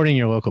 you're supporting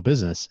your local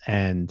business.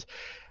 And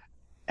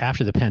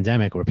after the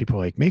pandemic, where people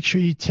are like, make sure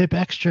you tip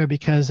extra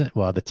because,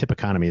 well, the tip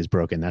economy is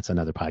broken. That's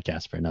another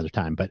podcast for another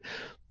time. But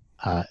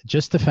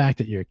just the fact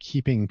that you're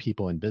keeping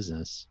people in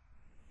business,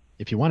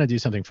 if you want to do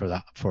something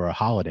for a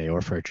holiday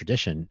or for a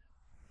tradition,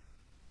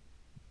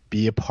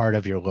 be a part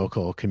of your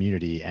local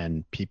community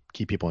and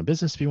keep people in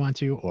business if you want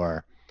to,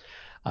 or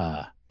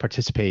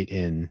participate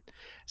in.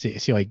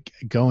 See, like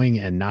going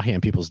and knocking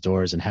on people's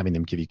doors and having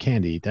them give you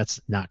candy. That's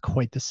not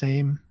quite the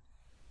same.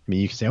 I mean,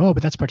 you can say, oh,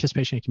 but that's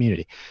participation in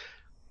community.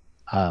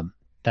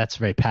 That's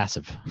very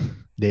passive.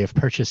 They have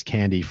purchased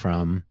candy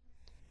from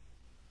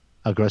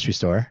a grocery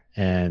store,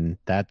 and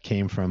that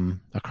came from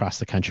across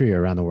the country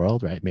or around the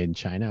world, right? Made in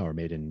China or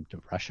made in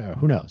Russia, or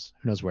who knows?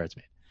 Who knows where it's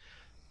made?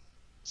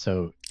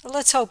 So, Well,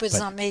 let's hope it's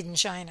but not made in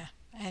China.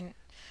 And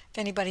if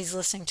anybody's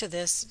listening to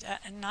this,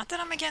 not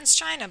that I'm against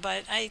China,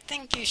 but I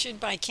think you should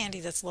buy candy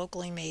that's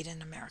locally made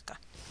in America.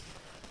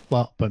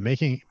 but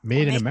making Or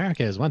made in make,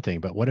 America is one thing,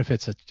 but what if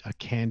it's a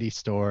candy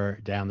store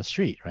down the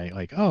street, right?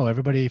 Like, oh,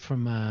 everybody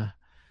from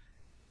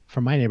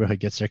my neighborhood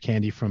gets their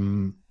candy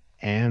from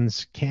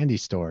Ann's candy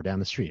store down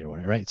the street or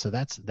whatever, right? So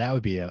that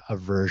would be a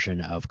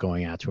version of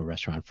going out to a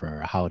restaurant for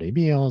holiday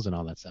meals and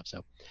all that stuff.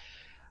 So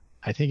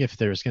I think if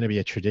there's going to be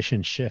a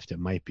tradition shift, it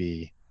might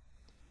be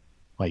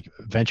like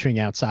venturing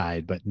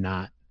outside, but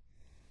not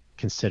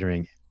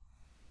considering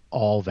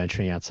all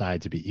venturing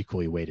outside to be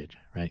equally weighted,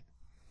 right?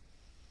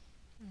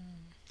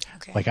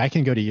 okay. Like I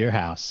can go to your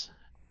house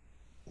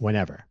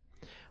whenever,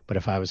 but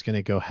if I was going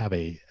to go have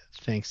a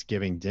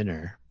Thanksgiving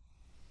dinner,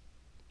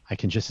 I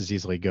can just as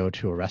easily go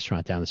to a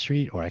restaurant down the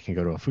street, or I can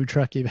go to a food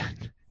truck even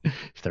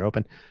if they're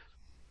open.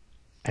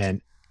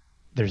 And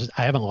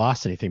I haven't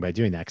lost anything by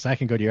doing that because I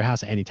can go to your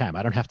house at any time.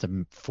 I don't have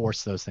to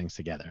force those things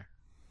together.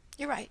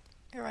 You're right.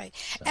 You're right.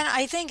 So And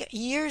I think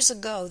years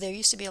ago, there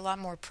used to be a lot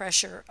more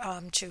pressure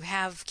to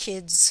have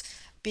kids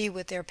be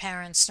with their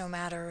parents no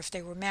matter if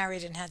they were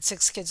married and had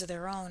 6 kids of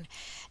their own.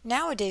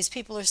 Nowadays,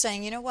 people are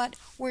saying, you know what?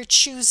 We're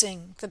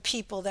choosing the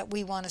people that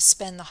we want to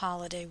spend the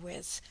holiday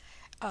with.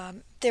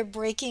 They're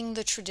breaking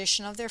the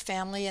tradition of their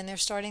family and they're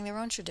starting their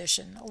own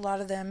tradition. A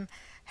lot of them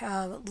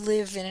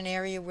live in an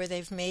area where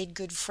they've made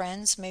good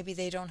friends. Maybe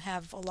they don't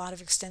have a lot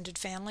of extended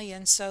family,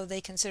 and so they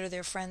consider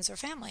their friends their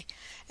family.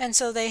 And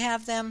so they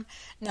have them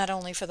not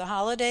only for the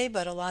holiday,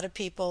 but a lot of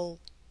people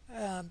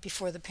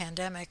before the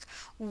pandemic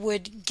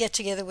would get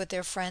together with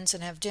their friends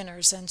and have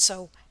dinners. And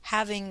so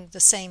having the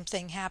same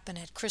thing happen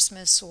at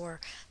Christmas or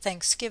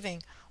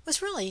Thanksgiving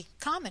was really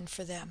common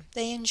for them.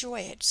 They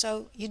enjoy it.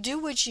 So you do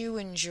what you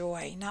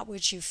enjoy, not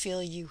what you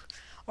feel you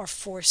are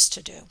forced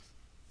to do.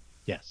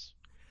 yes,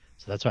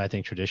 so that's why I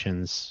think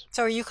traditions.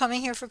 So are you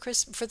coming here for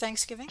for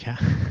Thanksgiving? Yeah.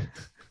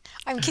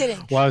 I'm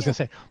kidding. Well, I was gonna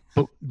say,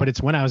 but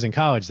it's when I was in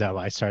college that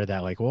I started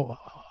that. Like, well,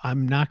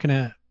 I'm not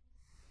gonna.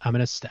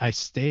 I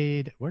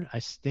stayed where I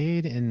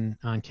stayed in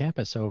on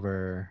campus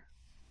over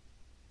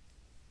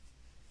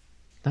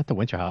not the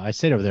winter holiday. I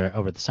stayed over there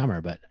over the summer,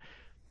 but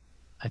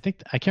I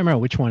can't remember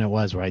which one it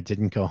was where I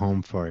didn't go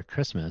home for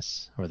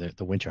Christmas or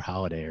the winter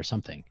holiday or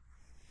something.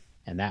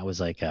 And that was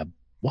like a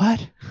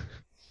what?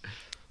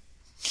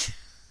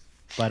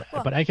 But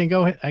Well, I can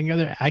go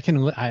there.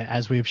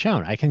 As we've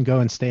shown, I can go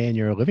and stay in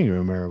your living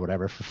room or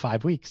whatever for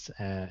 5 weeks.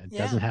 It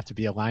doesn't yeah. have to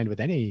be aligned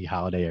with any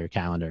holiday or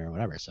calendar or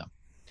whatever. So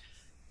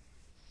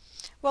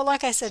Well,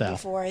 like I said So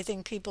before, I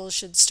think people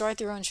should start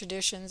their own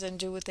traditions and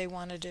do what they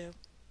want to do.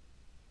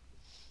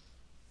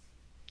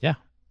 yeah,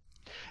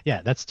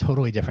 yeah, that's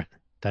totally different.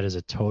 That is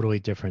a totally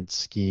different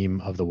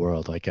scheme of the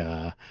world, like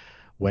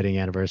wedding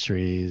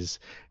anniversaries,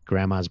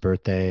 grandma's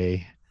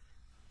birthday,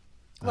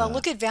 Well, uh,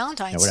 look at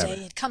Valentine's Day.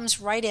 whatever. It comes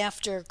right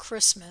after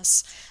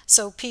Christmas.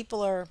 So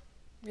people are,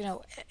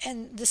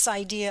 and this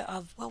idea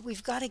of, well,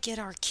 we've got to get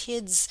our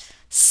kids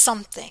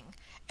something.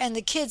 And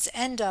the kids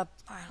end up,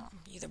 I don't know,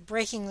 either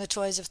breaking the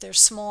toys if they're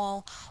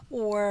small,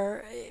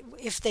 or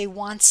if they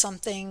want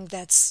something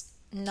that's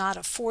not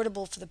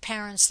affordable for the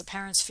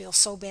parents feel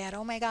so bad.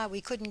 Oh my God,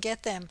 we couldn't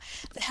get them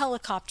the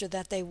helicopter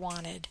that they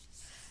wanted,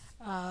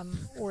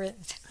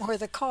 or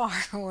the car,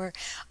 or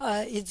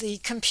the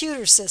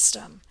computer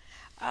system.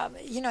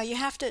 You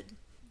have to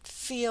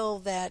feel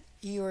that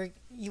you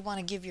want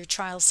to give your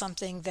child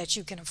something that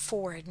you can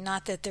afford,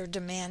 not that they're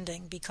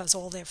demanding because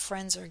all their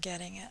friends are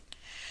getting it.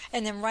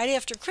 And then right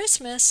after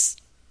Christmas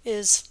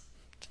is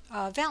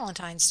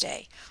Valentine's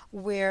Day,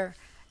 where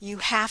you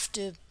have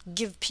to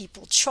give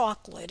people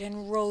chocolate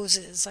and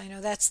roses. I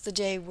know that's the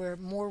day where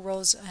more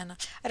rose, and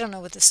I don't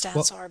know what the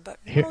Well, stats are, but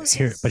but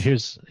roses.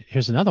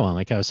 here's another one.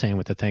 Like I was saying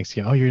with the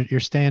Thanksgiving. Oh, you're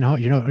staying home.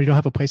 You don't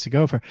have a place to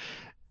go for.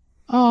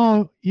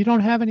 Oh, you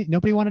don't have any.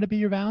 Nobody wanted to be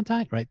your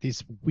Valentine, right?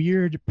 These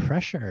weird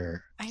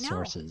pressure I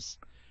know. sources.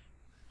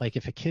 Like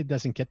if a kid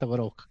doesn't get the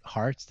little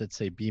hearts that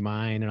say "Be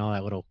mine" and all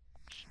that little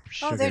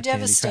Oh, they're sugar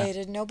candy crap.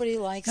 devastated. Nobody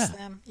likes Yeah.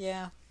 them.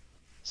 Yeah.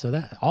 So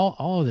that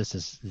all of this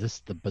is this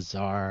the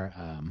bizarre.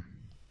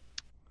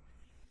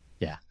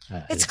 Yeah,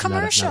 It's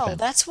not a commercial. fan.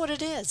 That's what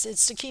it is.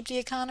 It's to keep the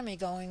economy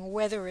going,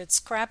 whether it's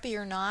crappy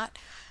or not.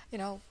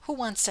 Who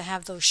wants to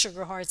have those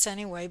sugar hearts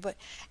anyway? But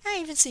I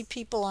even see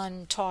people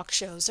on talk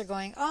shows. They're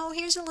going, "Oh,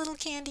 here's a little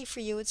candy for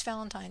you. It's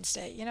Valentine's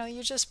Day."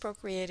 You're just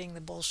procreating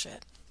the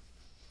bullshit.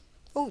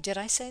 Oh, did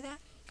I say that?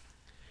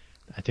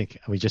 I think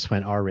we just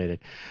went R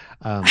rated.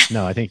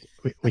 No, I think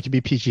we could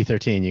be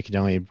PG-13. You can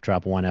only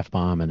drop one F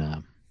bomb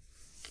and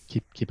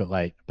keep it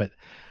light. But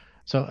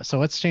so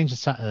let's change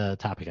the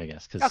topic, I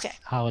guess, because Okay,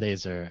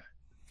 holidays are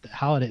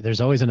holiday.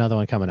 There's always another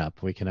one coming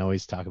up. We can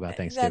always talk about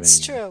that's Thanksgiving.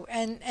 true.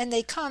 And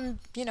they come,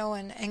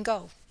 and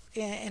go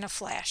in a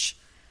flash.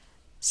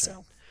 That's right.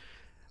 So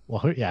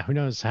Well, yeah, who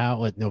knows how?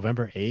 What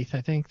November 8th,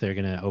 I think they're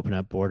gonna open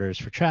up borders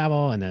for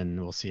travel, and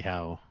then we'll see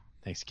how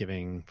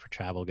Thanksgiving for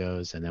travel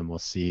goes, and then we'll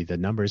see the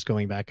numbers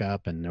going back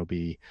up, and there'll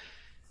be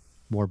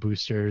more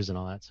boosters and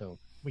all that. So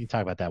we can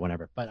talk about that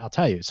whenever. But I'll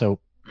tell you.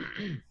 So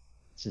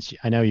since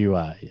I know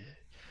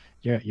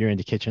you're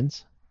into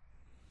kitchens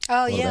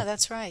oh a little yeah, bit.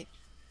 that's right.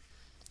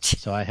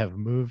 So I have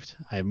moved.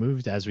 I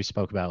moved as we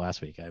spoke about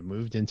last week. I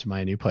moved into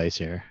my new place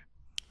here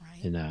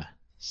Right. in a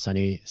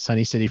sunny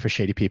city for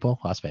shady people,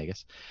 Las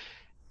Vegas.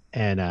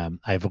 And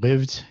I've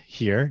lived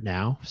here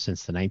now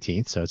since the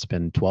 19th, so it's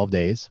been 12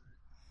 days.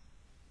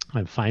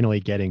 I'm finally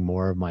getting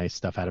more of my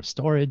stuff out of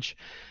storage,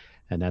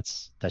 and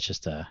that's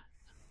just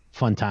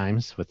fun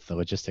times with the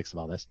logistics of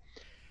all this.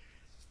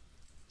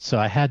 So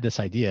I had this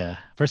idea.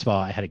 First of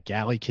all, I had a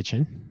galley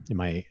kitchen in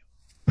my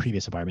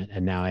previous apartment,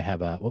 and now I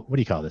have a what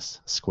do you call this?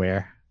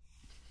 Square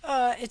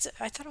It's.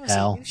 I thought it was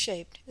a L.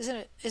 U-shaped. Isn't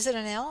it? Is it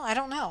an L? I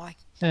don't know. I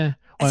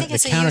Well, think the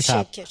it's a countertop.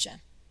 U-shaped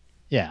kitchen.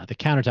 Yeah, the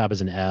countertop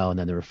is an L, and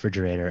then the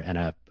refrigerator and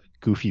a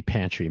goofy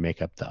pantry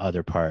make up the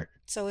other part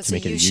So it's to a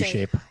make it a U U shape.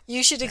 shape.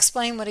 You should Yeah.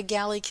 explain what a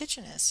galley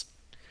kitchen is.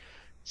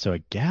 So a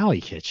galley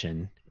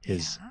kitchen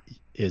Yeah.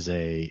 is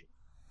a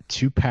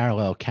two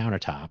parallel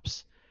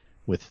countertops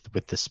with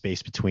the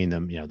space between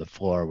them, the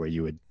floor where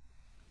you would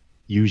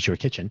use your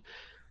kitchen.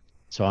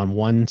 So on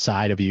one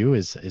side of you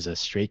is a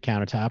straight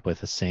countertop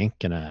with a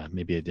sink and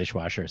maybe a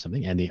dishwasher or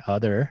something, and the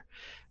other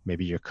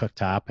maybe your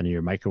cooktop and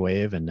your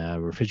microwave and a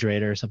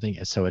refrigerator or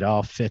something. So it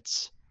all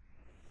fits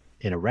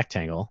in a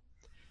rectangle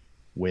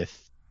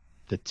with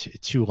the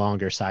two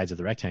longer sides of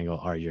the rectangle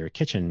are your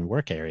kitchen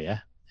work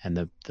area, and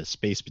the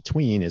space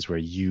between is where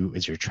you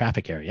is your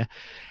traffic area,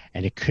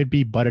 and it could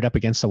be butted up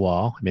against the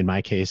wall. In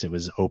my case, it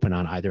was open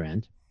on either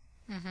end,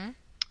 Mm-hmm.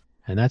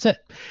 and that's it.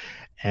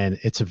 And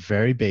it's a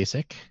very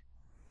basic,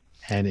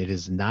 and it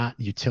is not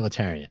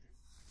utilitarian.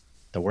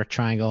 The work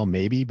triangle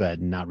maybe,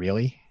 but not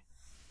really.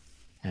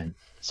 And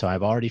so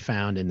I've already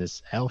found in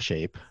this L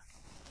shape.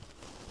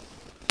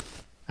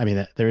 I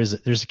mean, there's a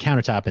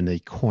countertop in the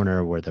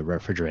corner where the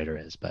refrigerator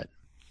is, but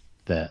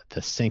the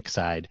sink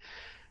side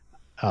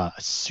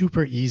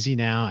super easy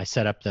now. I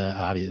set up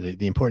the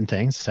important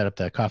things. Set up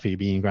the coffee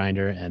bean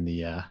grinder and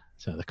the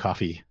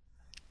coffee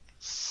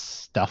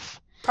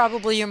stuff.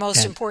 Probably your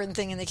most And important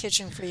thing in the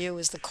kitchen for you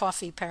is the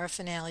coffee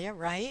paraphernalia,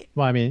 right?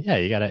 well, I mean, yeah,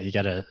 you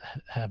gotta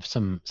have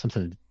something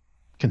to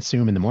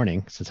consume in the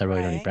morning since I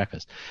really don't eat Right.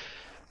 breakfast.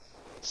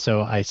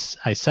 So I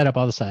set up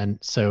all this, and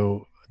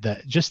so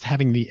the just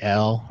having the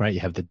L, right? You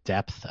have the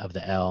depth of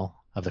the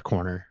L of the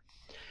corner.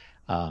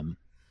 Um,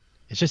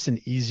 it's just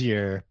an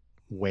easier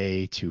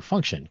way to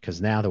function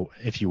because now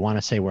if you want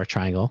to say work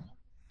triangle,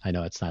 I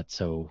know it's not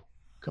so,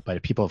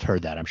 but people have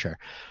heard that, I'm sure.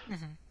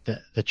 Mm-hmm.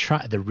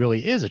 there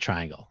really is a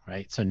triangle,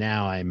 right? So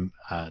now I'm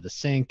the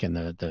sink and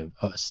the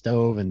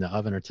stove and the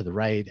oven are to the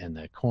right, and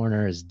the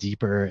corner is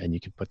deeper, and you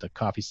can put the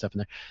coffee stuff in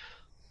there.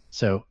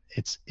 So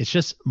it's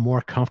just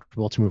more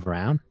comfortable to move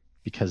around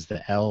because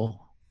the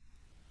L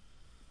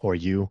or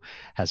U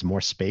has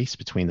more space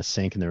between the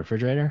sink and the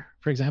refrigerator.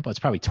 For example, it's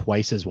probably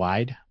twice as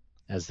wide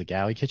as the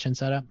galley kitchen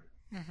setup.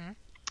 Hmm.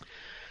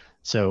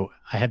 So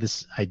I had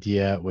this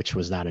idea, which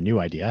was not a new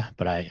idea,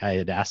 but I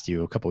had asked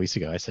you a couple weeks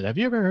ago. I said, "Have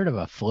you ever heard of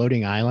a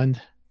floating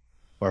island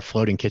or a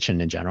floating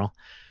kitchen in general?"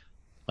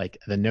 Like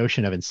the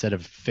notion of instead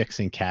of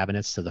fixing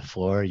cabinets to the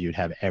floor, you'd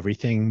have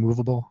everything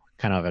movable,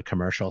 kind of a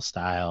commercial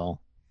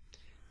style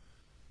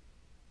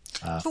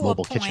To what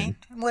mobile point?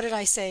 kitchen. What did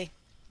I say?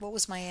 What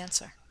was my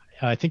answer?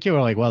 I think you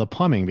were like, well, the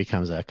plumbing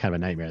becomes a kind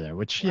of a nightmare there,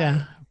 which Right.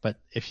 yeah, but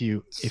if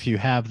you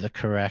have the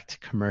correct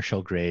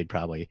commercial grade,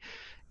 probably,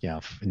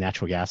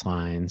 natural gas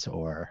lines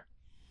or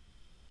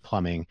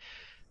plumbing,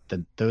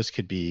 then those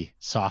could be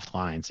soft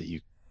lines that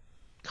you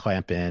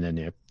clamp in and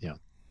you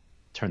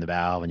turn the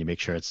valve and you make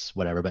sure it's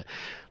whatever. But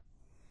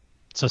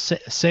so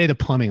say the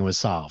plumbing was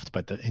solved,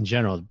 but in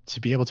general, to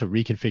be able to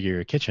reconfigure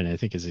your kitchen, I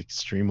think is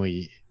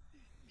extremely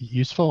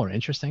useful or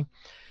interesting.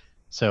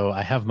 So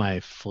I have my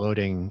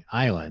floating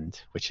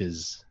island, which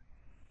is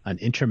an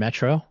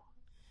intermetro.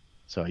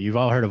 So you've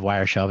all heard of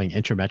wire shelving.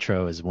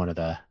 Intermetro is one of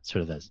the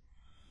sort of the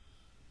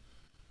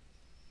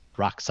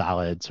rock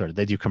solid sort of.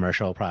 They do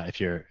commercial. If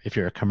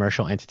you're a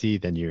commercial entity,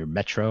 then you're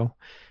metro,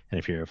 and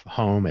if you're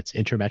home, it's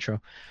intermetro.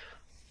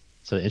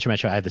 So the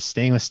intermetro, I have the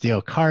stainless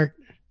steel cart.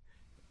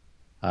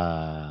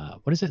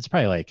 What is it? It's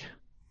probably like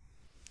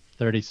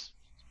 30,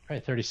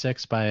 probably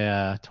 36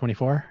 by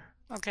 24,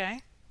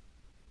 Okay.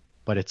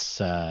 but it's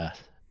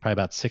probably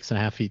about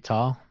 6.5 feet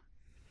tall.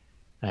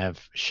 I have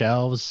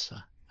shelves.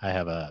 I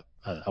have a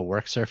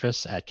work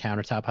surface at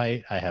countertop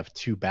height. I have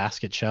two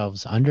basket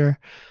shelves under.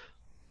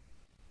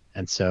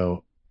 And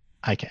so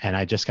I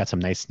just got some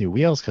nice new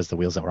wheels because the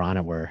wheels that were on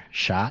it were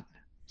shot.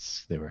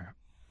 They were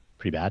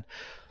pretty bad.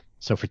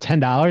 So for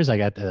 $10, I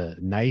got the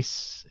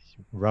nice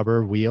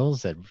rubber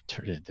wheels that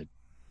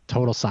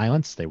total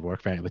silence. They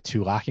work very with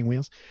two locking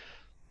wheels.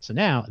 So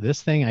now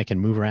this thing I can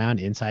move around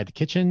inside the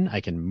kitchen.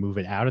 I can move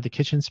it out of the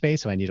kitchen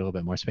space if I need a little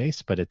bit more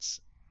space, but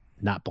it's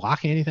not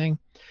blocking anything.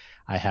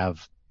 I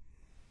have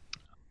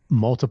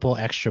multiple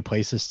extra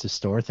places to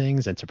store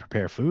things and to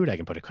prepare food. I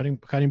can put a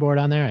cutting board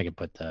on there. I can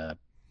put a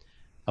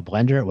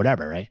blender,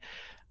 whatever, right?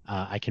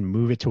 I can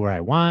move it to where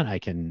I want.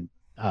 And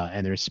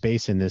there's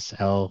space in this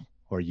L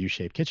or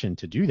U-shaped kitchen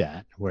to do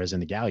that. Whereas in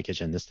the galley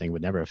kitchen, this thing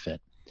would never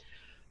fit.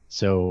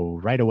 So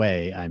right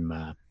away,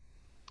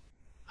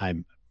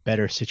 I'm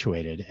better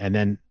situated. And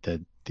then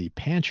the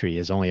pantry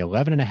is only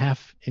 11 and a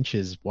half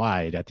inches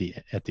wide at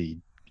the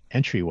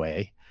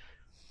entryway,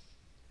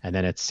 and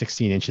then it's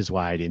 16 inches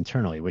wide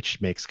internally, which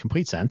makes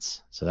complete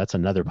sense. So that's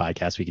another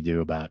podcast we could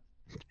do about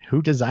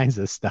who designs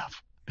this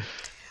stuff.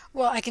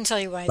 Well, I can tell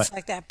you why But it's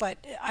like that, but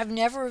I've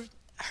never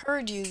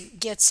heard you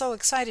get so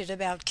excited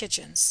about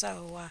kitchens.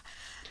 So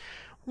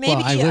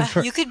well, I maybe live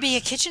for you could be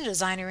a kitchen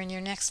designer in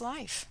your next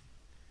life.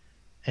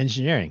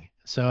 engineering.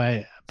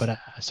 So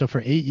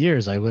for 8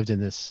 years I lived in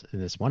this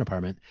one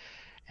apartment,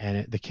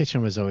 and the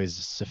kitchen was always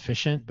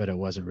sufficient, but it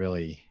wasn't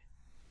really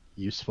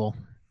useful.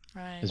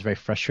 It was Right. very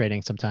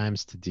frustrating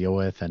sometimes to deal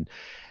with, and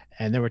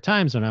there were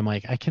times when I'm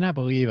like, I cannot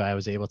believe I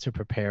was able to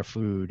prepare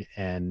food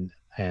and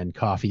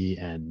coffee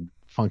and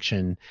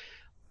function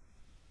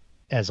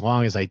as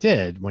long as I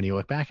did. When you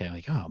look back at it,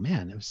 like, oh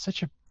man, it was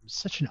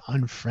such an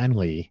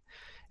unfriendly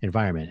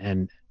environment.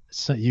 And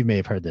so you may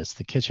have heard this.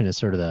 The kitchen is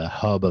sort of the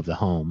hub of the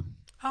home.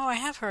 Oh, I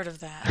have heard of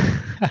that.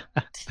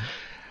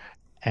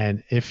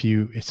 And if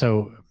you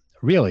so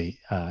really,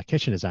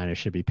 kitchen designers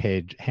should be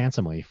paid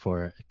handsomely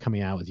for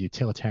coming out with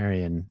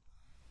utilitarian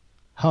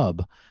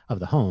hub of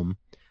the home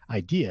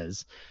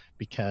ideas,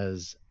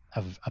 because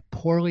of a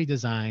poorly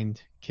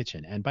designed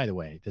kitchen. And by the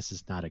way, this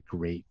is not a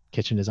great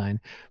kitchen design,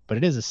 but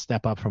it is a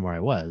step up from where I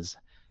was.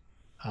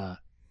 Uh,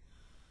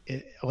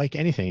 like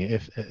anything,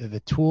 if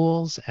the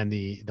tools and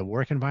the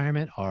work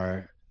environment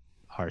are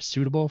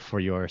suitable for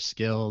your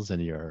skills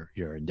and your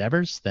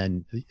endeavors,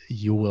 then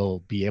you will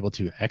be able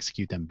to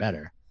execute them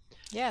better.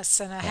 Yes,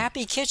 and a Right.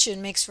 happy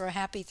kitchen makes for a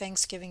happy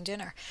Thanksgiving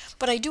dinner.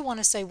 But I do want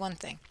to say one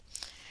thing.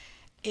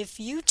 If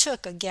you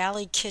took a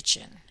galley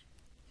kitchen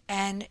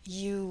and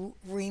you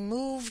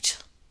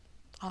removed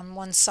on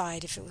one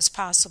side, if it was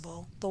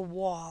possible, the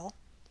wall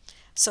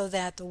so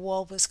that the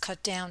wall was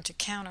cut down to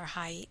counter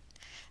height,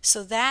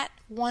 so that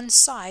one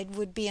side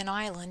would be an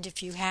island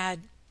if you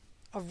had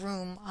a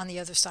room on the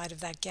other side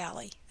of that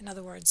galley. In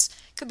other words,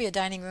 it could be a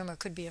dining room or it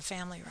could be a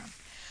family room.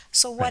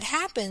 So what Right.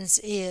 happens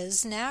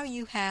is now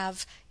you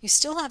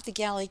still have the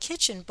galley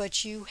kitchen,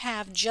 but you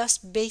have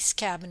just base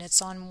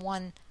cabinets on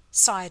one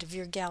side of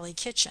your galley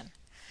kitchen.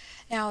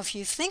 Now, if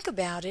you think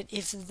about it,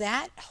 if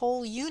that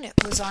whole unit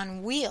was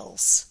on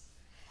wheels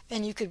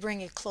and you could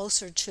bring it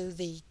closer to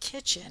the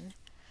kitchen,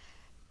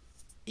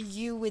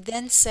 you would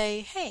then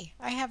say, hey,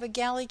 I have a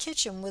galley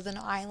kitchen with an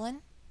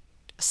island,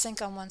 a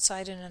sink on one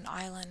side and an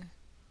island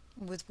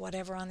with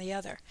whatever on the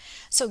other.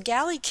 So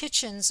galley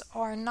kitchens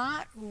are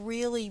not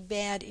really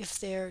bad if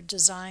they're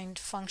designed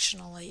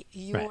functionally.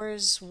 Right.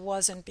 Yours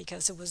wasn't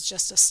because it was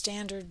just a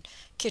standard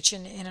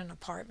kitchen in an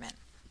apartment.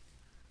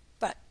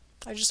 But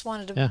I just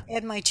wanted to Yeah.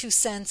 add my 2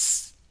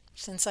 cents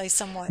since I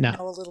somewhat Now,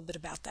 know a little bit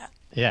about that.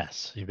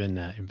 yes, you've been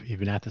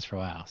at this for a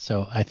while.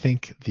 So I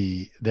think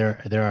there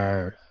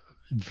are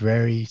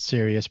very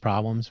serious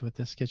problems with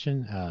this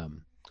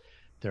kitchen.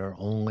 There are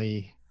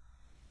only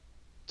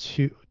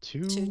Two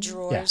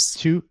drawers.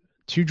 two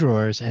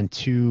drawers and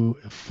two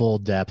full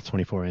depth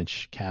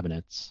 24-inch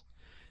cabinets.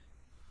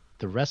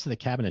 The rest of the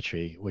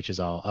cabinetry, which is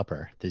all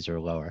upper, these are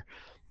lower.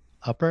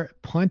 Upper,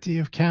 plenty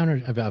of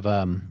cabinetry.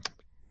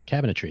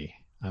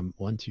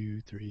 One,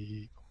 two,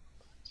 three,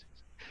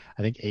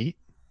 I think eight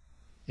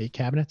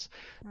cabinets,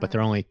 but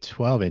they're only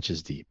 12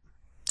 inches deep.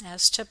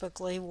 As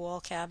typically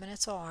wall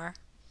cabinets are.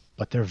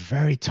 But they're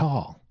very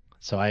tall.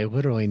 So I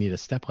literally need a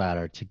step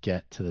ladder to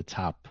get to the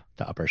top,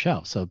 the upper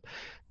shelf. So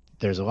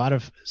there's a lot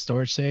of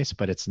storage space,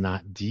 but it's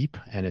not deep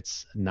and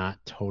it's not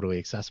totally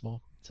accessible.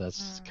 So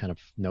that's Mm. kind of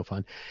no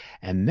fun.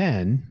 And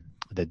then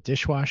the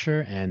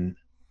dishwasher and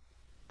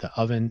the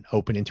oven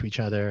open into each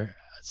other.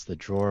 It's the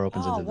drawer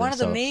opens Oh, into one the of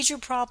the so major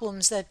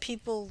problems that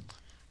people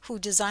who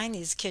design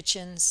these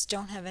kitchens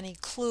don't have any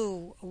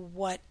clue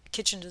what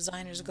kitchen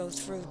designers go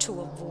through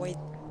to avoid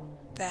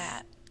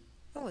that.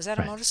 Oh, is that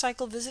a right.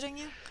 motorcycle visiting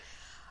you?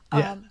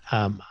 Yeah.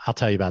 I'll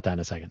tell you about that in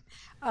a second.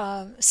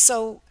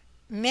 So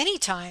many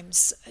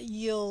times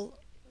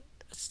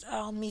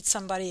I'll meet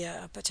somebody,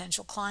 a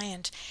potential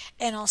client,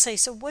 and I'll say,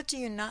 "So what do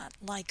you not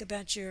like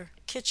about your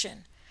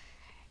kitchen?"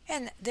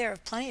 And there are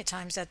plenty of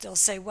times that they'll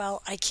say,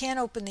 "Well, I can't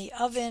open the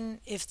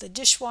oven if the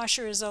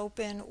dishwasher is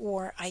open,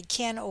 or I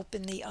can't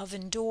open the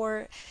oven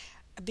door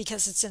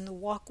because it's in the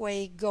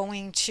walkway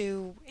going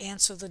to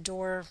answer the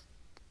door,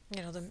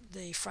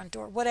 the front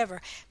door,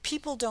 whatever."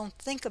 People don't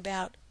think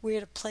about where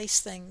to place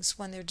things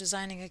when they're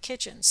designing a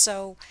kitchen.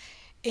 So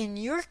in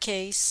your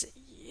case,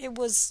 it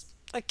was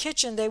a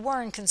kitchen. They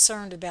weren't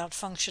concerned about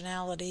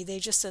functionality. They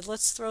just said,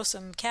 let's throw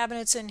some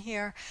cabinets in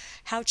here.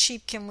 How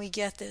cheap can we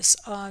get this?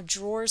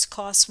 Drawers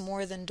cost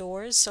more than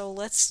doors, so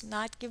let's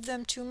not give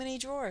them too many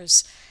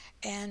drawers.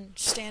 And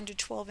standard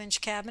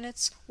 12-inch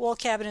cabinets, wall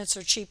cabinets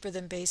are cheaper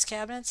than base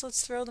cabinets.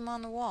 Let's throw them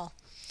on the wall.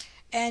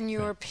 And Right.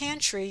 your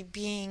pantry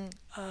being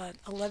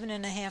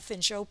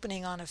 11.5-inch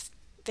opening on a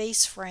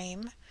face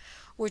frame,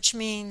 which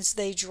means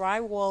they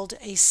drywalled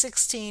a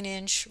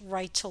 16-inch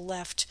right to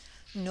left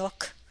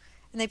nook,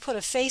 and they put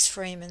a face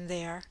frame in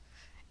there,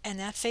 and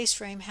that face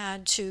frame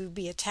had to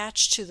be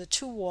attached to the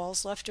two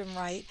walls, left and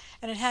right,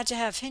 and it had to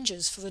have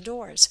hinges for the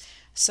doors.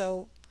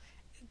 So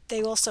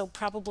they also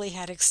probably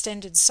had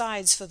extended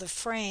sides for the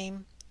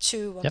frame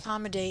to Yep.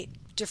 accommodate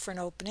different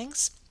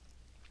openings,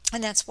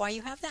 and that's why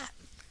you have that.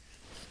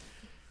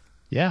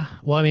 Yeah.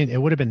 Well, I mean, it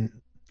would have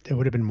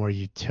been more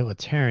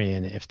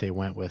utilitarian if they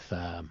went with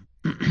a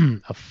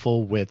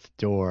full width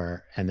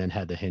door and then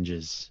had the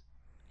hinges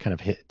kind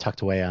of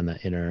tucked away on the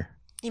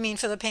You mean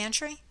for the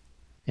pantry?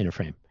 inner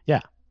frame.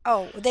 Yeah,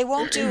 Oh, they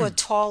won't do a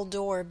tall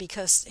door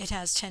because it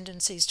has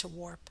tendencies to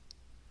warp.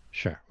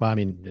 sure. Well, I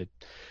mean,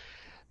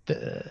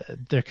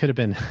 there could have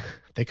been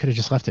they could have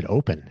just left it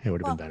open. It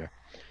would have been Well, better.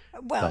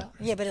 But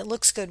yeah, but it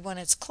looks good when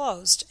it's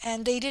closed.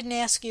 And they didn't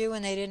ask you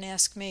and they didn't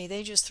ask me.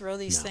 They just throw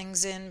these no.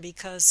 things in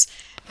because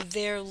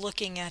they're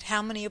looking at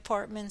how many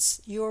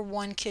apartments. Your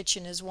one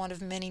kitchen is one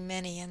of many,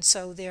 many. And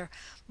so they're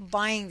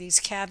buying these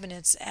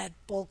cabinets at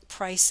bulk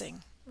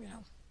pricing, you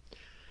know.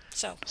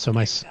 So So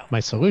there you go. my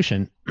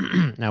solution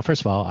now,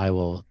 first of all, I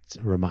will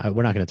remind.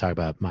 We're not going to talk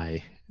about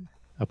my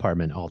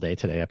apartment all day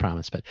today, I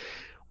promise. But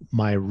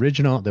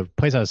the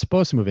place I was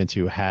supposed to move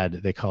into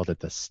they called it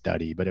the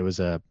study, but it was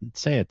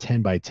say a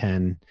 10 by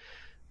 10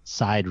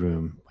 side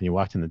room. When you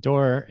walked in the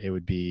door, it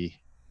would be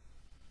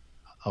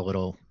a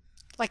little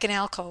Like an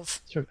alcove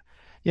sort of,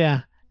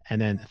 yeah. And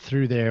then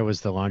through there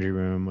was the laundry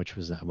room, which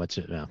was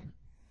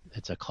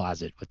it's a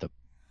closet with the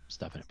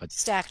stuff in it.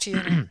 stacked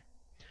unit.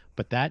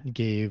 But that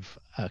gave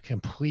a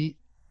complete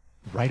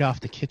right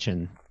off the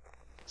kitchen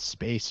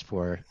space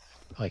for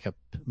like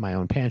my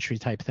own pantry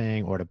type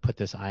thing, or to put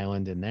this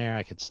island in there.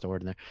 I could store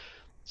it in there.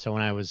 So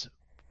when I was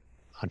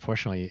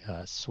unfortunately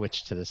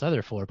switched to this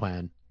other floor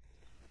plan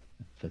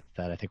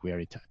that I think we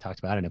already talked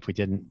about, and if we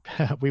didn't,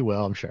 we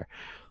will, I'm sure.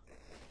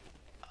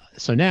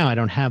 So now I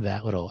don't have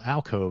that little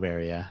alcove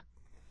area.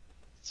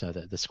 So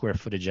the square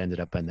footage ended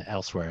up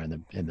elsewhere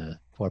in the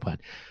floor plan.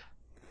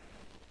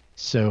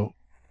 So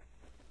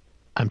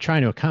I'm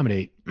trying to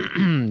accommodate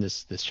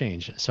this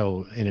change.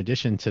 So in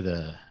addition to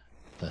the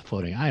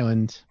floating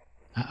island,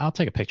 I'll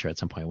take a picture at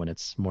some point when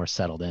it's more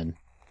settled in.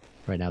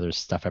 Right now there's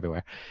stuff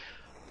everywhere.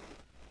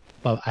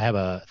 But I have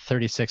a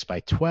 36 by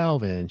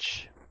 12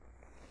 inch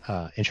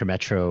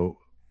Intrametro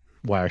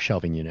wire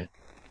shelving unit,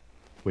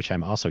 which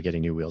I'm also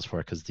getting new wheels for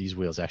because these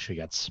wheels actually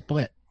got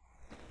split.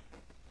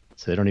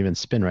 So they don't even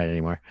spin right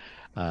anymore.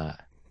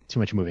 Too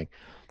much moving.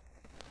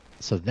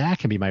 So that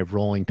can be my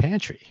rolling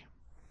pantry.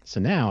 So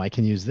now I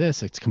can use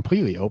this. It's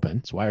completely open.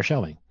 It's wire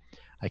shelving.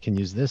 I can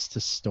use this to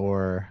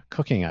store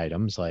cooking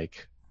items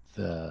like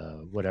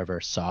the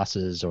whatever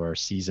sauces or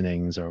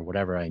seasonings or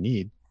whatever I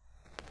need.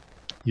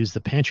 Use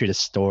the pantry to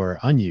store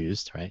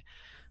unused, right?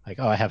 Like,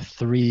 oh, I have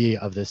three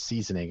of this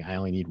seasoning. I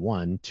only need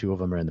one. Two of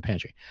them are in the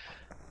pantry.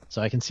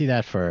 So I can see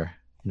that for,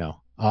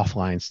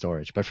 offline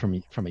storage. But from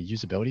a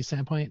usability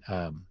standpoint,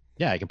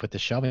 yeah, I can put the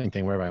shelving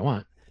thing wherever I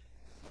want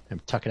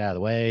and tuck it out of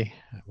the way,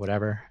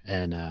 whatever,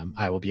 and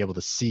I will be able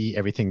to see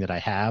everything that I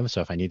have.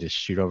 So if I need to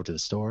shoot over to the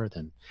store,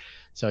 then,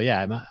 so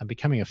yeah, I'm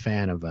becoming a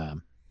fan of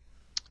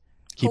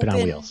keep it on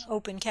Open wheels.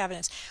 open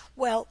cabinets.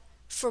 Well,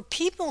 for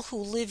people who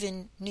live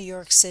in New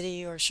York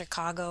City or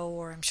Chicago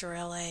or I'm sure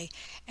LA,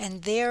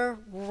 and their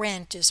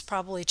rent is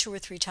probably two or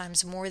three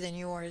times more than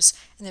yours,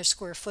 and their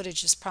square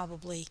footage is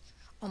probably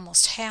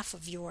almost half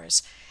of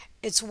yours,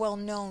 it's well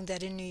known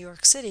that in New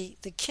York City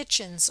the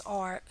kitchens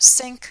are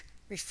sink,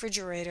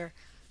 refrigerator,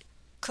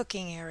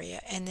 cooking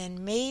area, and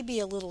then maybe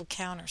a little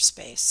counter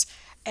space.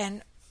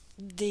 And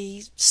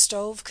the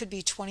stove could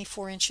be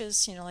 24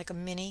 inches, like a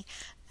mini.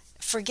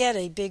 Forget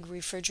a big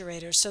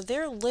refrigerator. So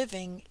they're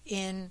living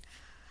in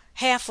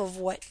half of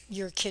what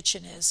your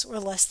kitchen is, or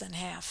less than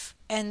half.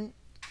 And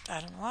I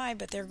don't know why,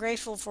 but they're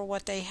grateful for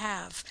what they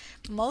have.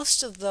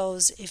 Most of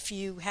those, if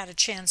you had a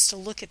chance to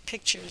look at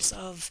pictures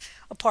of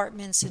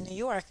apartments in New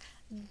York,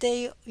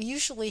 they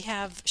usually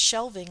have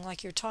shelving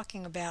like you're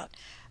talking about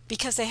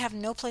because they have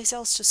no place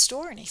else to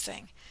store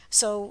anything.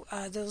 So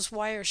those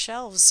wire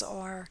shelves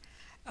are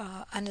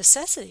a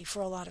necessity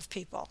for a lot of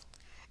people.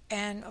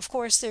 And of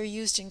course, they're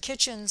used in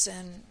kitchens,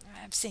 and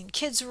I've seen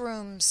kids'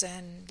 rooms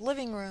and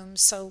living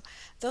rooms. So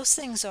those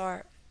things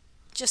are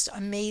just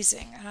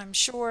amazing. And I'm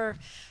sure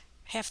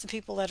half the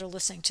people that are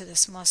listening to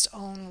this must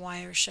own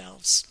wire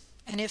shelves.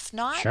 And if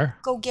not, Sure.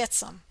 go get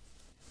some.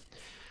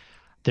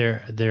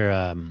 They're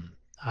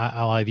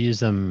I've used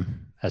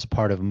them as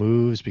part of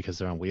moves because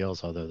they're on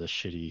wheels, although the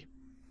shitty,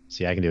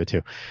 see, I can do it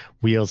too.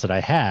 Wheels that I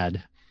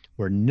had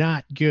were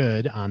not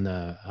good on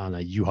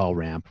a U-Haul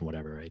ramp or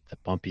whatever, right? The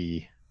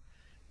bumpy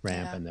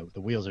ramp, Yeah. and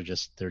the wheels are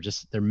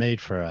they're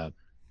made for a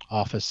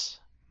office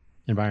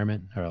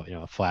environment, or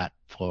a flat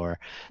floor,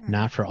 Hmm.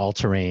 not for all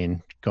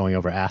terrain going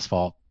over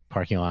asphalt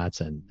parking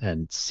lots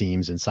and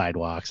seams and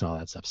sidewalks and all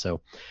that stuff.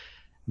 So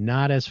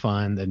not as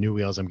fun. The new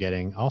wheels I'm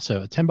getting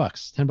also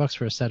 $10, $10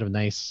 for a set of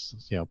nice,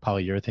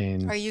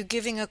 polyurethane. Are you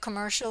giving a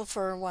commercial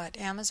for what?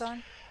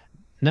 Amazon?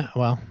 No,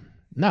 well,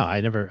 no,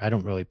 I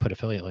don't really put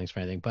affiliate links for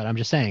anything, but I'm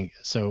just saying,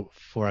 so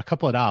for a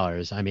couple of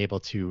dollars, I'm able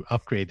to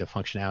upgrade the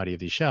functionality of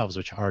these shelves,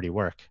 which already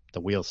work.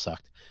 The wheels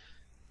sucked.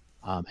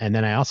 And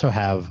then I also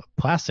have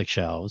plastic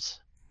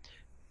shelves,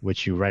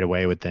 which you right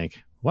away would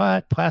think,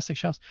 what? Plastic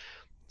shelves?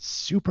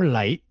 Super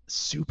light,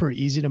 super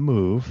easy to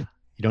move.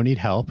 You don't need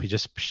help. You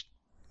just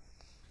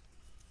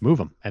move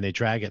them and they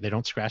drag it. They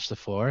don't scratch the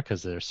floor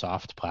because they're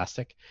soft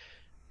plastic.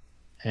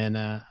 And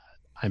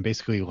I'm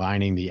basically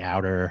lining the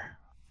outer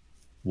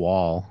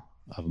wall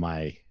of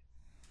my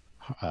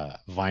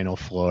vinyl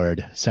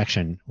floored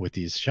section with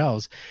these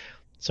shelves.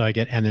 So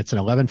and it's an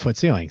 11-foot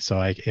ceiling.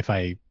 So if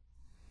I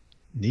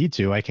need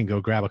to, I can go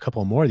grab a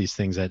couple more of these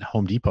things at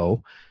Home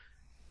Depot.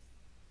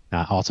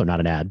 Also not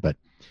an ad, but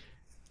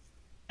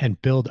and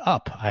build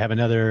up. I have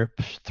another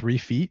 3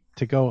 feet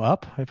to go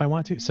up if I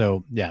want to.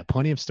 So yeah,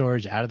 plenty of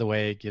storage out of the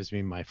way. It gives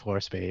me my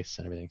floor space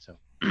and everything. So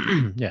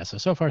yeah,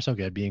 so far so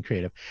good, being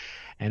creative.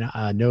 And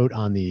a note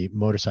on the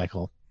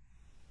motorcycle,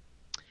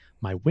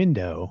 my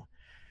window,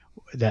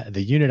 that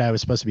the unit I was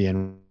supposed to be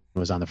in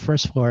was on the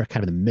first floor,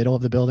 kind of in the middle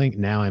of the building.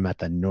 Now I'm at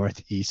the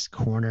northeast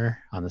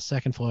corner on the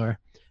second floor.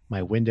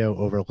 My window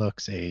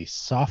overlooks a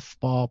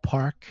softball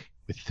park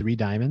with 3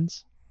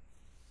 diamonds.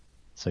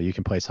 So you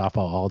can play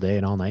softball all day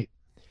and all night.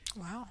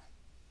 Wow.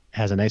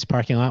 Has a nice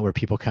parking lot where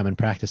people come and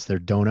practice their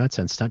donuts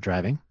and stunt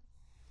driving.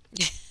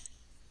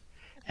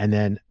 And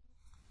then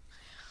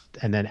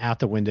out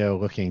the window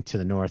looking to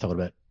the north a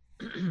little bit,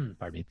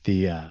 pardon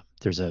me,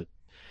 there's a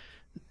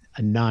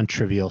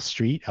non-trivial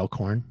street,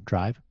 Elkhorn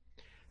Drive.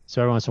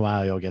 So every once in a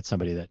while you'll get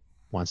somebody that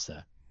wants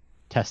to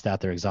test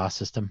out their exhaust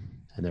system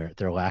and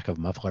their lack of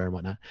muffler and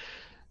whatnot.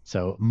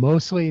 So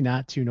mostly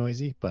not too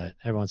noisy, but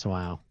every once in a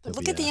while But there'll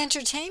look be at the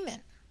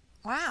entertainment.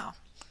 Wow.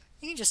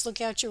 You can just look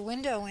out your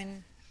window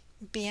and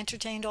be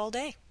entertained all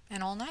day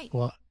and all night.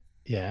 well,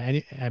 yeah,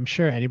 I'm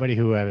sure anybody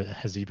who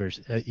has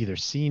either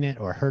seen it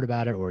or heard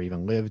about it or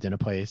even lived in a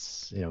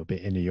place,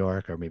 in New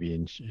York or maybe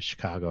in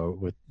Chicago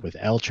with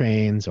L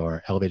trains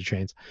or elevated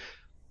trains,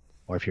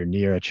 or if you're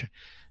near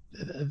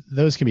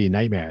those can be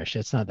nightmarish.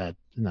 It's not that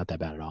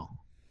bad at all.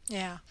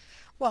 Yeah.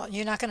 Well,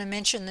 you're not going to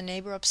mention the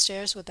neighbor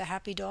upstairs with the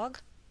happy dog?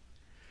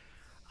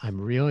 I'm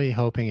really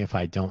hoping if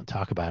I don't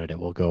talk about it, it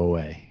will go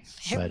away.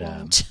 It But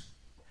won't.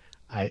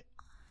 I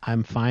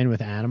I'm fine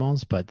with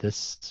animals, but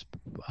this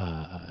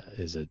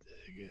is a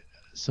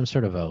some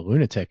sort of a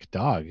lunatic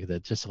dog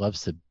that just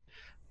loves to,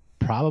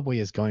 probably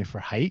is going for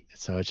height.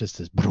 So it's just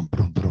this boom,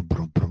 boom, boom,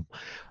 boom, boom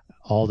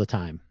all the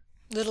time.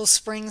 Little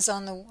springs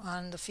on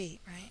the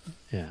feet, right?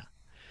 Yeah.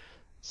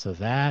 So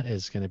that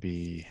is going to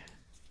be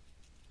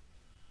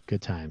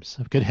good times.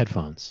 Good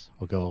headphones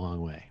will go a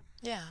long way.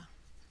 Yeah.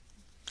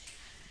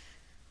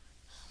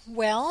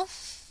 Well,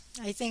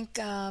 I think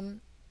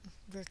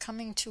we're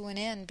coming to an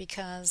end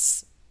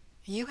because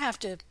you have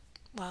to,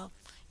 well,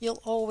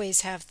 you'll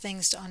always have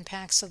things to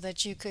unpack so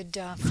that you could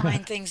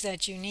find things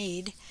that you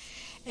need.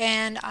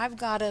 And I've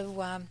got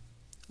to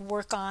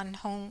work on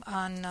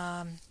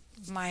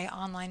my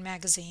online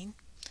magazine,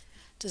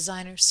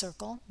 Designer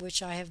Circle,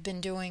 which I have been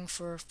doing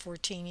for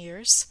 14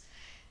 years.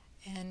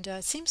 And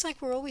it seems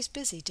like we're always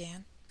busy,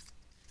 Dan.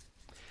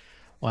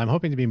 Well, I'm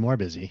hoping to be more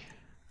busy.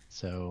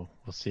 So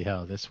we'll see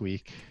how this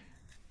week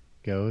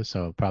goes.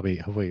 So probably,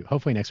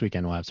 hopefully next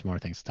weekend we'll have some more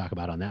things to talk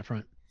about on that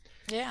front.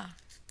 Yeah.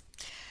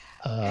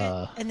 And,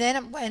 Uh, and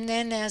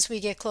then as we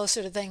get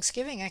closer to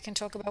Thanksgiving, I can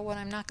talk about what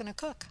I'm not going to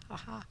cook.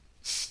 Aha.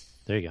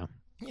 there you go.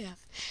 Yeah.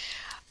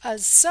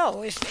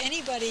 So, if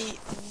anybody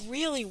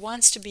really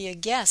wants to be a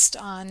guest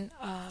on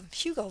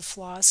Hugo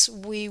Floss,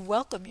 we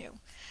welcome you.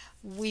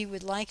 We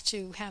would like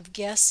to have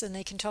guests and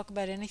they can talk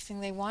about anything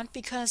they want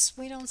because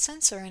we don't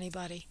censor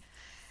anybody.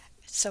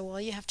 So, all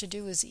you have to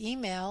do is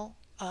email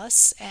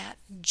us at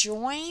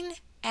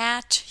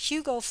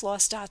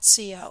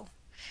join@hugofloss.co.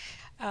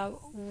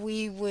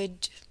 We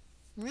would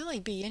really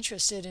be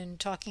interested in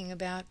talking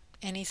about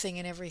anything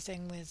and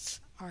everything with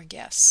our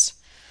guests.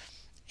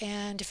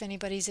 And if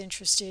anybody's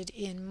interested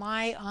in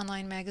my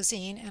online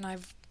magazine, and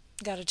I've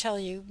got to tell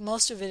you,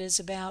 most of it is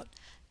about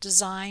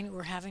design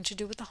or having to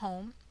do with the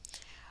home.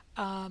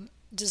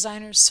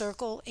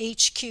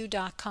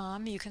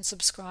 DesignerCircleHQ.com. You can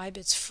subscribe,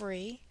 it's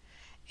free.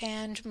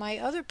 And my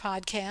other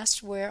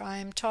podcast, where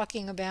I'm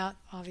talking about,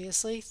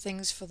 obviously,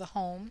 things for the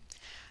home,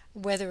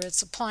 whether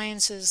it's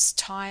appliances,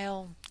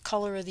 tile,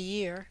 color of the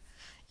year,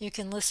 you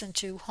can listen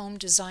to Home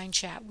Design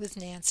Chat with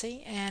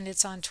Nancy, and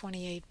it's on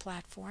 28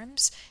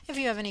 platforms. If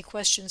you have any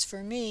questions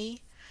for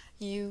me,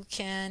 you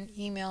can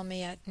email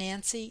me at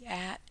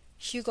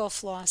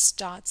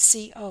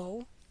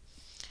nancy@hugofloss.co,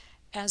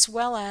 as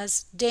well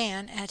as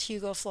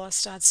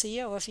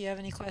dan@hugofloss.co if you have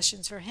any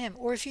questions for him.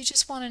 Or if you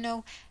just want to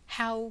know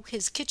how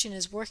his kitchen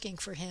is working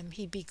for him,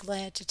 he'd be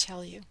glad to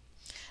tell you.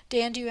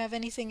 Dan, do you have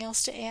anything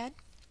else to add?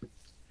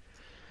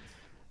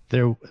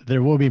 There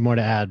will be more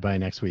to add by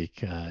next week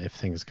if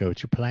things go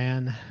to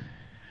plan.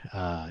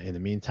 In the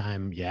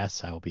meantime,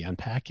 yes, I will be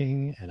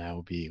unpacking and I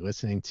will be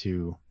listening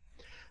to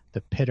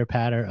the pitter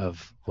patter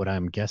of what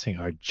I'm guessing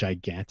are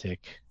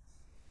gigantic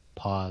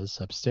paws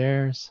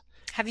upstairs.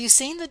 Have you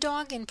seen the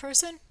dog in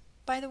person,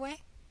 by the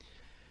way?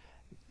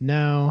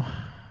 No,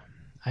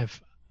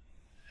 I've,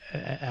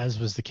 as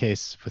was the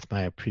case with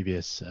my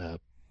previous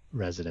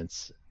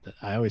residents,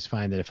 I always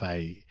find that if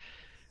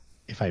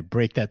I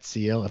break that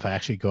seal, if I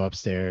actually go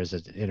upstairs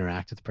and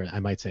interact with the person, I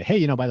might say,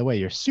 "Hey, by the way,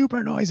 you're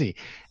super noisy,"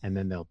 and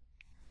then they'll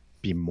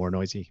be more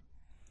noisy.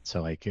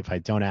 So like, if I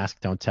don't ask,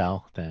 don't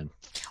tell, then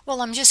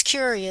Well, I'm just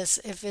curious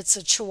if it's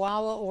a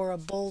Chihuahua or a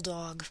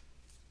Bulldog.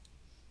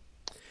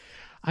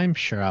 I'm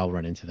sure I'll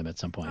run into them at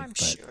some point. I'm But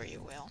sure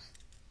you will.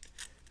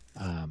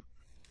 um,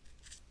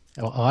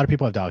 a lot of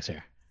people have dogs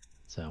here,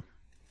 so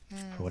for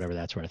Mm, whatever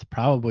that's worth,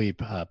 probably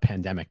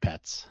pandemic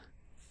pets.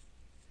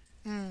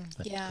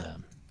 But yeah.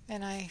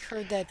 And I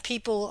heard that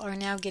people are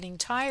now getting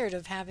tired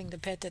of having the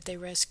pet that they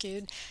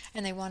rescued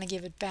and they want to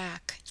give it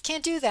back. You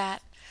can't do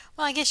that.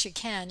 Well, I guess you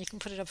can. You can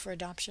put it up for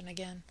adoption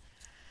again.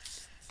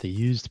 the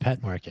used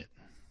pet market,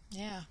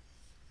 Yeah.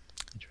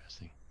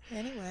 interesting.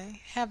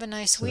 Anyway, have a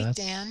nice So week,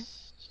 Dan.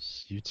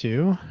 that's you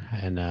too,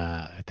 and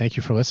thank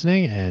you for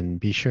listening. And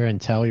be sure and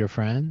tell your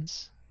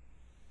friends.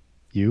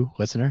 You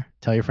listener,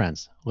 tell your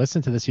friends.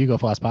 Listen to this Hugo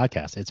Floss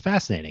podcast. It's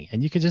fascinating,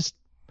 and you can just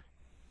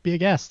be a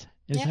guest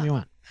anytime Yeah. you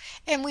want.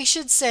 And we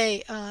should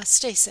say,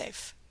 stay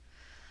safe.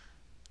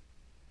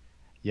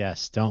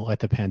 Yes, don't let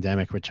the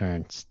pandemic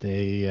return.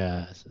 Stay,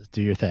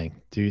 do your thing.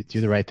 Do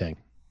the right thing.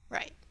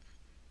 Right.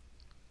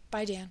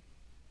 Bye, Dan.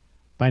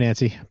 Bye,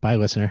 Nancy. Bye,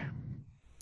 listener.